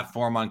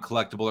platform on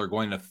Collectible are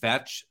going to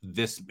fetch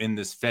in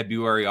this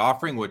February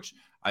offering, which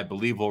I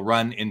believe will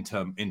run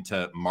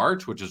into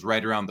March, which is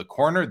right around the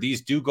corner.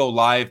 These do go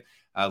live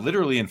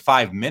literally in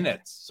 5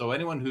 minutes. So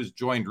anyone who's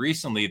joined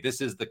recently,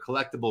 this is the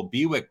Collectible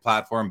BWIC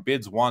platform,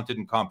 Bids Wanted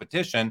in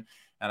Competition,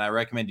 and I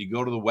recommend you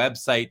go to the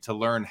website to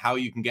learn how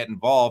you can get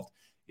involved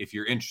if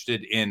you're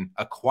interested in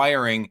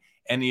acquiring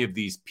any of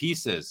these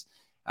pieces.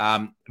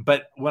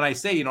 But when I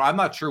say, I'm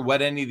not sure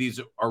what any of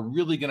these are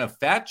really going to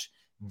fetch,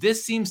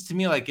 this seems to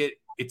me like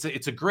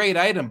it's a great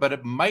item, but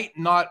it might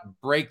not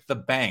break the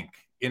bank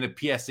in a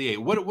PSA.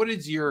 What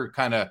is your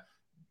kind of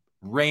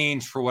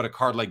range for what a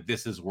card like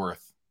this is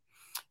worth?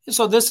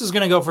 So this is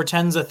going to go for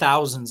tens of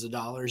thousands of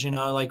dollars.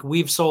 Like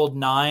we've sold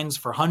nines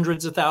for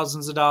hundreds of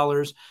thousands of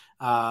dollars.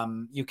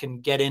 You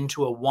can get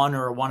into a 1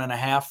 or a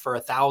 1.5 for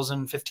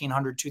 $1,000, $1,500,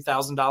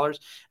 $2,000. I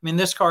mean,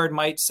 this card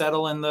might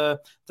settle in the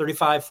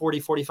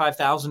 $35,000, $40,000,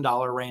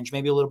 $45,000 range,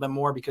 maybe a little bit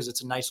more because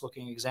it's a nice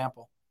looking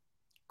example.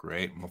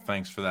 Great. Well,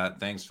 thanks for that.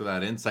 Thanks for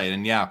that insight.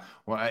 And yeah,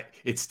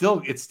 it's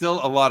still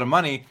a lot of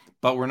money,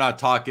 but we're not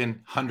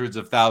talking hundreds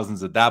of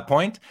thousands at that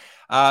point.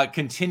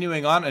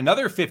 Continuing on,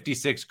 another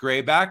 56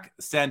 grayback,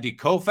 Sandy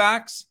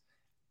Koufax.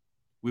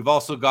 We've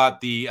also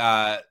got the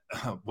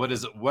what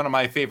is one of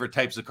my favorite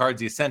types of cards,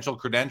 the Essential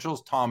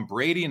Credentials, Tom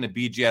Brady in the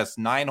BGS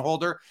 9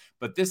 holder.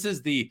 But this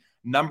is the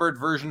numbered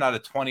version out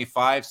of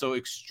 25, so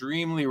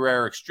extremely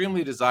rare,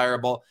 extremely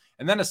desirable.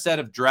 And then a set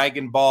of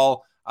Dragon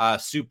Ball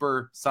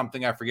Super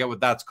something, I forget what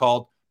that's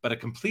called, but a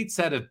complete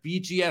set of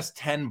BGS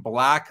 10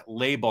 Black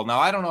Label. Now,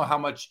 I don't know how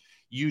much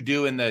you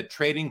do in the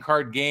trading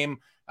card game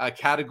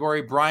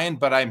category, Brian,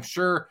 but I'm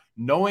sure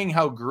knowing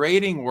how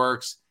grading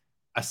works,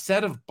 a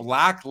set of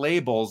black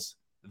labels,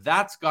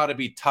 that's got to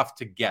be tough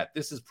to get.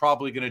 This is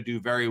probably going to do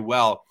very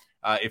well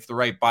if the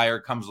right buyer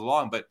comes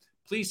along. But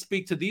please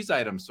speak to these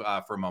items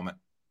for a moment.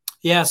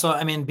 Yeah, so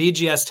I mean,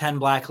 BGS 10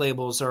 black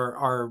labels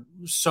are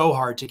so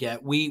hard to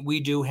get. We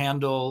do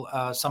handle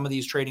some of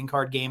these trading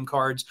card game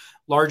cards,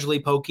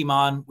 largely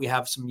Pokemon. We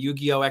have some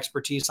Yu-Gi-Oh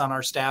expertise on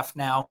our staff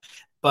now,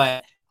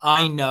 but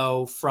I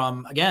know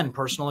from, again,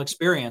 personal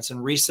experience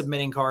and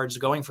resubmitting cards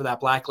going for that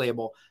black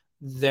label,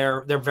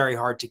 they're very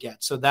hard to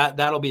get. So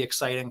that'll be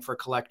exciting for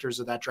collectors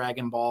of that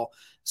Dragon Ball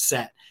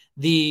set.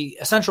 The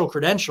Essential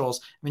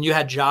Credentials, I mean, you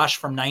had Josh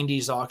from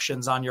 90s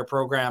Auctions on your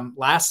program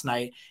last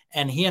night,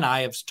 and he and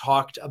I have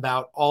talked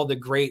about all the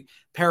great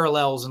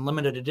parallels and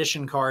limited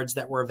edition cards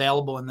that were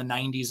available in the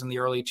 90s and the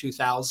early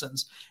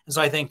 2000s. And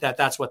so I think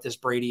that's what this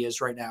Brady is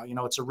right now.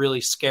 It's a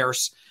really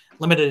scarce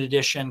limited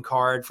edition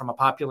card from a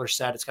popular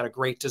set. It's got a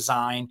great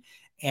design.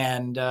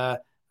 And,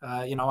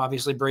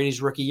 obviously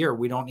Brady's rookie year,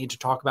 we don't need to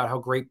talk about how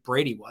great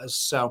Brady was.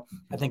 So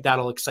I think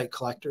that'll excite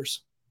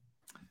collectors.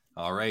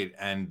 All right.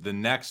 And the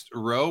next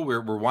row,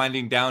 we're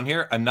winding down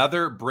here.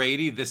 Another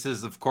Brady. This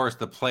is, of course,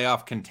 the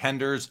playoff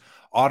contenders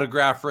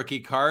autograph rookie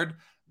card,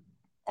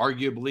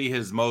 arguably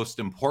his most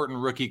important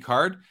rookie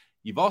card.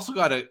 You've also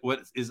got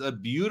what is a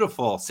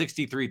beautiful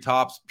 63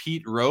 Topps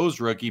Pete Rose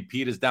rookie.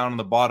 Pete is down in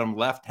the bottom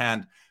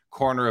left-hand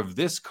corner of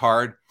this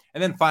card.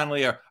 And then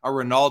finally, a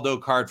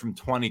Ronaldo card from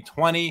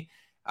 2020.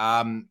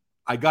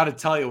 I got to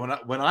tell you,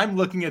 when I'm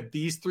looking at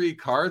these three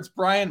cards,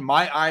 Brian,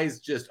 my eyes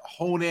just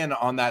hone in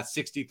on that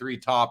 63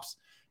 Topps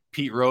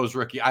Pete Rose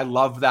rookie. I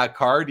love that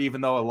card, even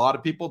though a lot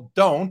of people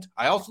don't.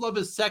 I also love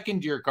his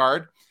second year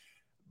card.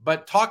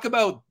 But talk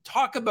about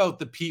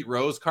the Pete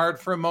Rose card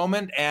for a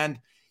moment, and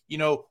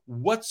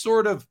what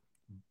sort of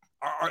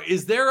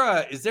is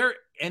there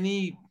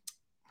any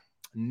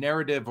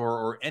narrative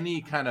or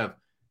any kind of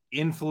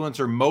influence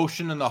or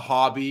motion in the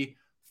hobby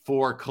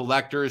for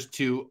collectors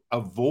to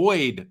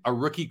avoid a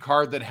rookie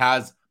card that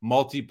has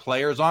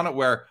multiplayers on it,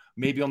 where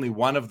maybe only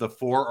one of the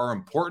four are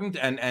important,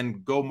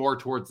 and go more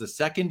towards the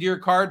second year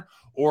card?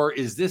 Or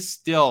is this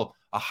still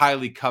a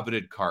highly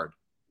coveted card?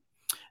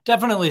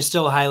 Definitely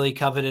still highly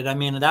coveted. I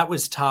mean, that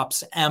was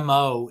Topps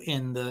MO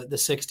in the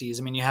 60s.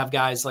 I mean, you have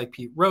guys like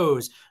Pete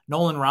Rose,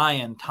 Nolan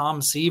Ryan,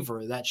 Tom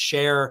Seaver that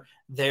share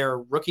their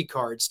rookie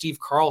cards, Steve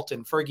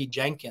Carlton, Fergie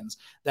Jenkins,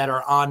 that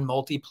are on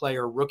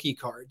multiplayer rookie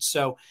cards.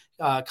 So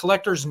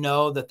collectors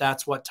know that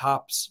that's what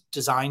Topps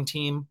design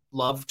team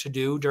loved to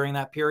do during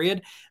that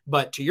period.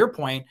 But to your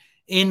point,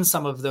 in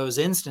some of those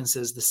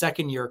instances, the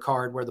second year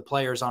card where the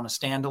player's on a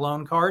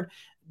standalone card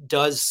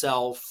does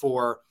sell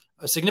for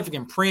a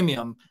significant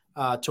premium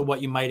to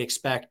what you might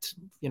expect,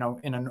 in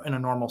a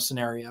normal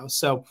scenario.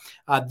 So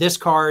this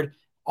card,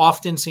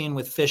 often seen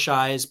with fish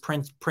eyes,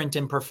 print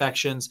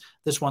imperfections.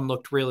 This one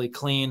looked really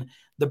clean.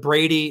 The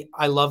Brady,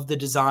 I love the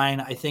design.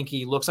 I think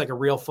he looks like a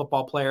real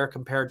football player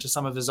compared to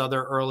some of his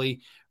other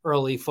early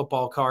early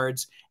football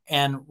cards.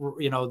 And,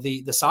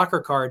 the soccer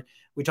card,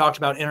 we talked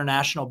about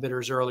international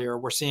bidders earlier.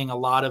 We're seeing a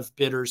lot of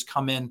bidders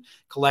come in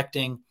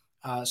collecting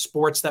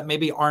sports that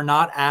maybe are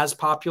not as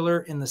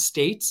popular in the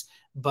States,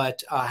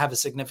 but have a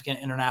significant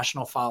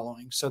international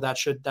following. So that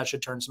should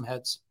turn some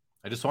heads.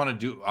 I just want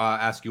to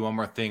ask you one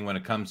more thing when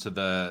it comes to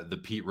the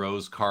Pete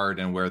Rose card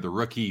and where the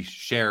rookie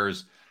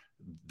shares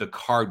the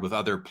card with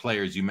other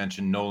players. You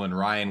mentioned Nolan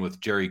Ryan with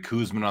Jerry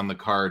Kuzman on the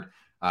card,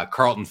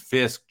 Carlton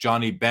Fisk,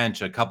 Johnny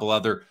Bench, a couple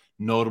other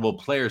notable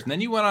players. And then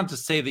you went on to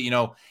say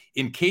that,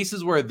 in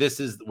cases where this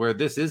is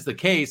the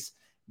case,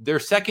 their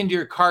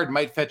second-year card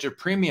might fetch a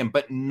premium,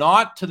 but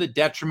not to the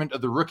detriment of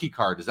the rookie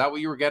card. Is that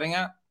what you were getting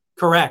at?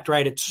 Correct,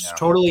 right? It's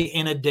totally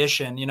in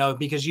addition,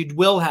 because you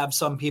will have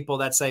some people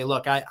that say,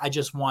 look, I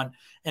just want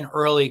an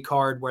early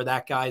card where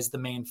that guy's the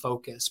main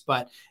focus.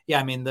 But yeah,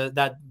 I mean,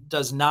 that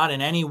does not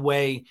in any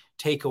way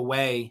take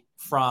away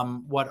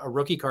from what a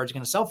rookie card is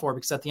going to sell for,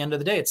 because at the end of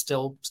the day, it's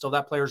still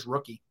that player's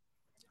rookie.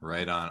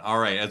 Right on. All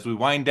right, as we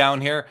wind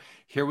down here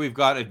we've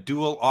got a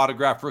dual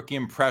autograph rookie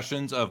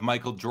impressions of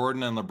Michael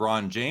Jordan and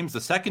LeBron James,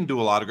 the second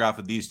dual autograph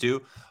of these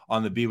two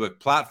on the BWIC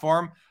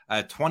platform,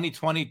 a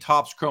 2020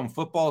 Topps Chrome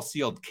football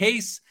sealed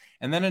case,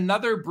 and then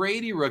another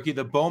Brady rookie,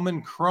 the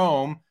Bowman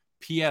Chrome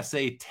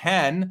PSA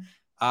 10.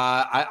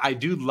 I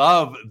do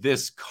love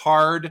this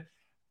card,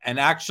 and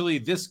actually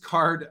this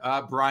card,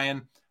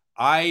 Brian,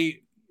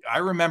 I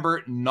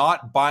remember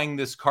not buying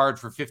this card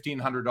for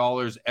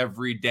 $1,500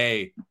 every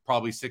day,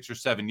 probably 6 or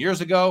 7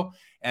 years ago.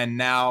 And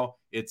now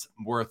it's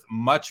worth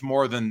much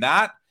more than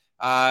that.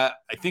 I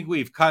think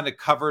we've kind of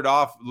covered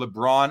off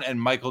LeBron and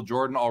Michael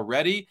Jordan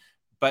already,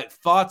 but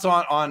thoughts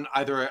on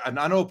either an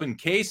unopened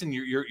case and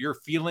your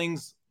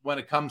feelings when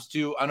it comes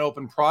to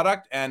unopened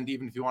product. And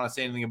even if you want to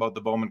say anything about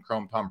the Bowman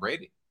Chrome Tom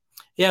Brady.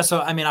 Yeah,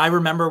 so I mean, I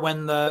remember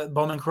when the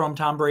Bowman Chrome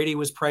Tom Brady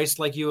was priced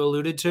like you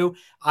alluded to.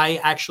 I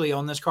actually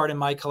own this card in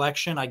my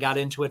collection. I got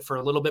into it for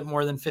a little bit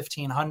more than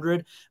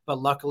 $1,500, but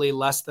luckily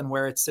less than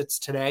where it sits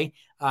today.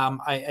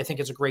 I think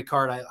it's a great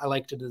card. I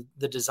liked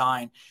the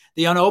design.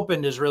 The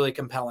unopened is really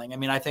compelling. I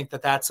mean, I think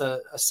that's a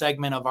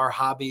segment of our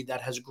hobby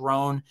that has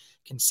grown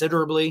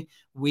considerably.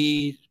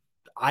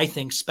 I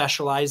think,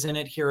 specialize in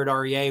it here at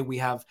REA. We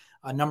have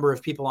a number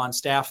of people on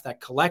staff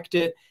that collect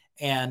it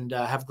and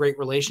have great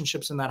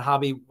relationships in that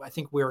hobby. I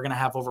think we're going to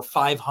have over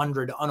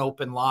 500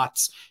 unopened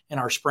lots in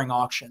our spring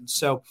auction.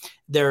 So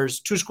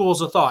there's two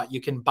schools of thought. You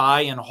can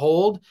buy and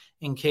hold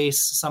in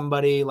case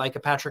somebody like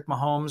a Patrick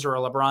Mahomes or a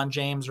LeBron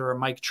James or a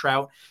Mike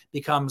Trout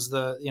becomes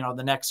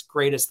the next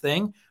greatest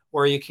thing,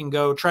 or you can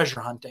go treasure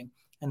hunting.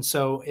 And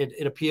so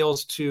it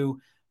appeals to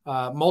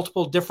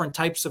multiple different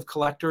types of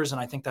collectors. And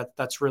I think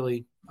that's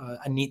really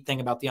a neat thing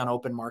about the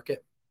unopened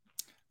market.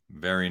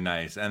 Very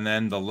nice. And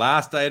then the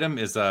last item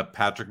is a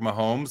Patrick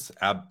Mahomes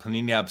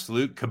Panini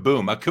Absolute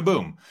Kaboom, a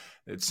Kaboom.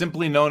 It's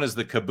simply known as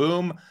the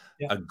Kaboom,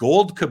 a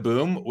gold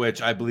Kaboom,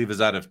 which I believe is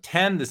out of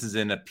 10. This is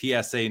in a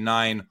PSA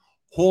 9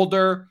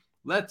 holder.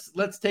 Let's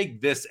take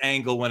this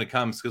angle when it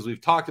comes, because we've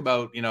talked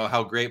about,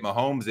 how great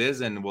Mahomes is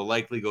and will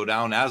likely go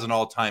down as an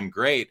all-time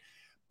great.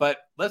 But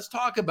let's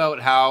talk about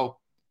how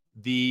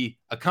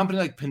a company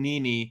like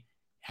Panini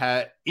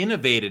had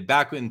innovated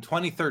back in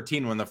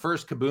 2013 when the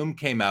first Kaboom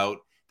came out.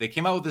 They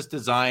came out with this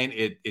design.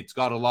 It's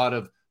got a lot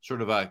of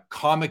sort of a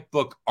comic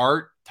book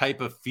art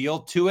type of feel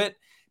to it.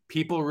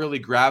 People really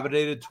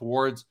gravitated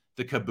towards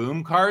the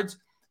Kaboom cards.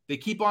 They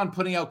keep on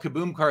putting out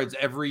Kaboom cards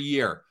every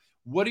year.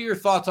 What are your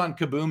thoughts on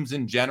Kabooms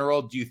in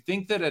general? Do you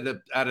think that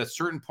at a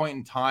certain point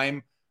in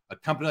time, a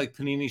company like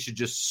Panini should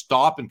just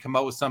stop and come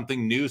out with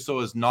something new so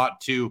as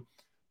not to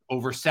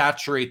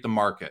oversaturate the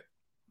market?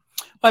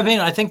 I mean,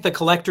 I think the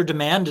collector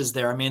demand is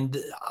there. I mean,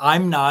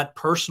 I'm not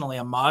personally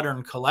a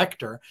modern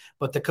collector,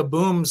 but the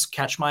Kabooms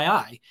catch my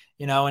eye,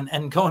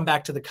 and going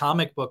back to the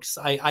comic books,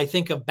 I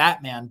think of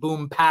Batman,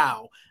 boom,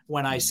 pow,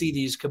 when I see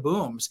these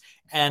Kabooms.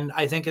 And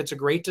I think it's a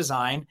great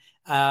design.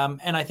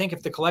 And I think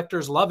if the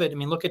collectors love it, I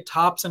mean, look at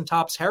Topps and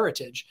Topps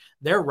Heritage.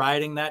 They're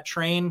riding that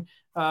train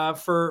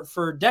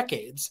for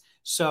decades.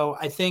 So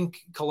I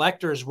think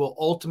collectors will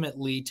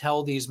ultimately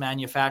tell these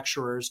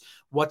manufacturers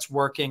what's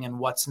working and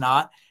what's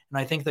not. And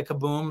I think the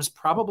Kabooms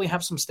probably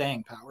have some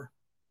staying power.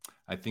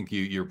 I think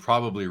you're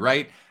probably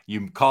right.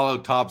 You call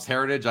out Topps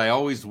Heritage. I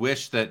always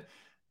wish that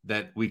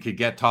we could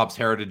get Topps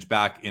Heritage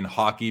back in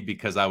hockey,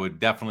 because I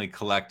would definitely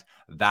collect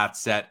that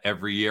set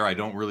every year. I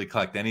don't really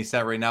collect any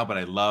set right now, but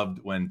I loved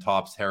when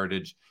Topps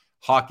Heritage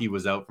hockey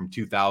was out from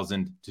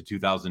 2000 to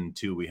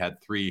 2002. We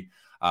had 3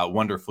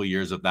 wonderful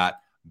years of that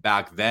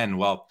back then.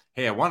 Well,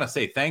 hey, I want to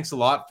say thanks a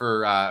lot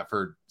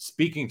for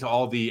speaking to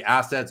all the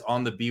assets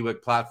on the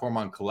BWIC platform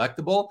on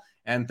Collectible.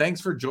 And thanks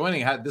for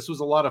joining. This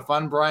was a lot of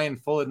fun, Brian,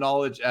 full of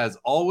knowledge as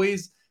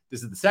always.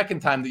 This is the second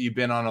time that you've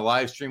been on a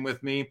live stream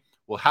with me.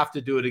 We'll have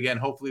to do it again.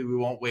 Hopefully we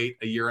won't wait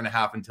a year and a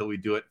half until we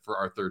do it for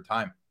our third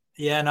time.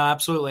 Yeah, no,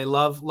 absolutely.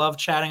 Love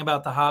chatting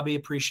about the hobby.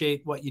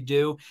 Appreciate what you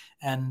do,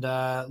 and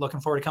looking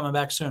forward to coming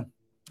back soon.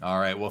 All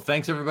right. Well,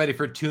 thanks everybody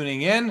for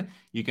tuning in.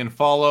 You can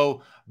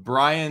follow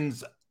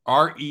Brian's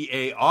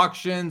REA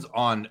Auctions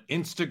on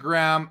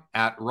Instagram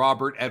at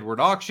Robert Edward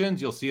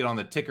Auctions. You'll see it on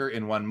the ticker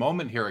in one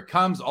moment. Here it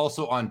comes.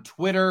 Also on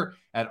Twitter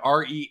at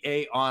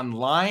REA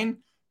Online.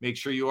 Make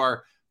sure you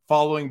are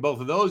following both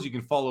of those. You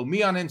can follow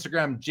me on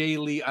Instagram,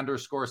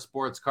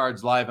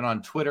 jlee_sportscardslive, and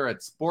on Twitter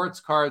at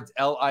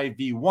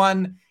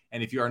sportscardsliv1.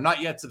 And if you are not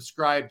yet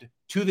subscribed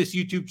to this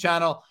YouTube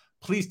channel,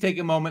 please take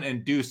a moment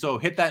and do so.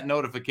 Hit that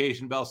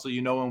notification bell so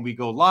you know when we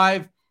go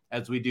live,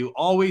 as we do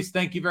always.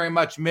 Thank you very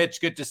much,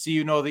 Mitch. Good to see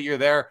you. Know that you're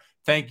there.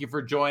 Thank you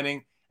for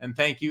joining. And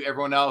thank you,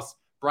 everyone else.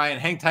 Brian,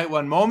 hang tight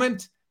one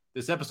moment.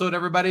 This episode,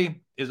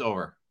 everybody, is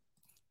over.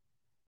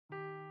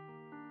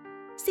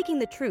 Seeking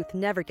the truth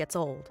never gets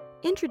old.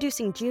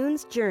 Introducing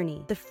June's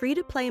Journey, the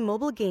free-to-play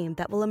mobile game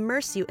that will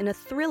immerse you in a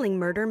thrilling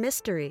murder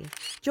mystery.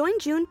 Join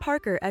June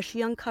Parker as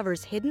she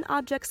uncovers hidden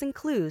objects and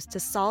clues to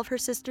solve her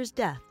sister's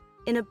death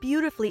in a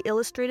beautifully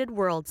illustrated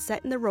world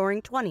set in the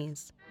Roaring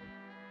 '20s.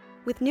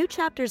 With new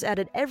chapters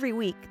added every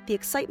week, the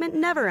excitement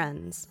never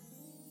ends.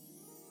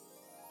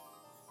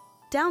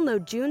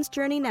 Download June's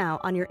Journey now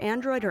on your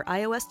Android or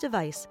iOS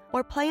device,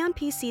 or play on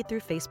PC through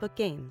Facebook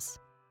Games.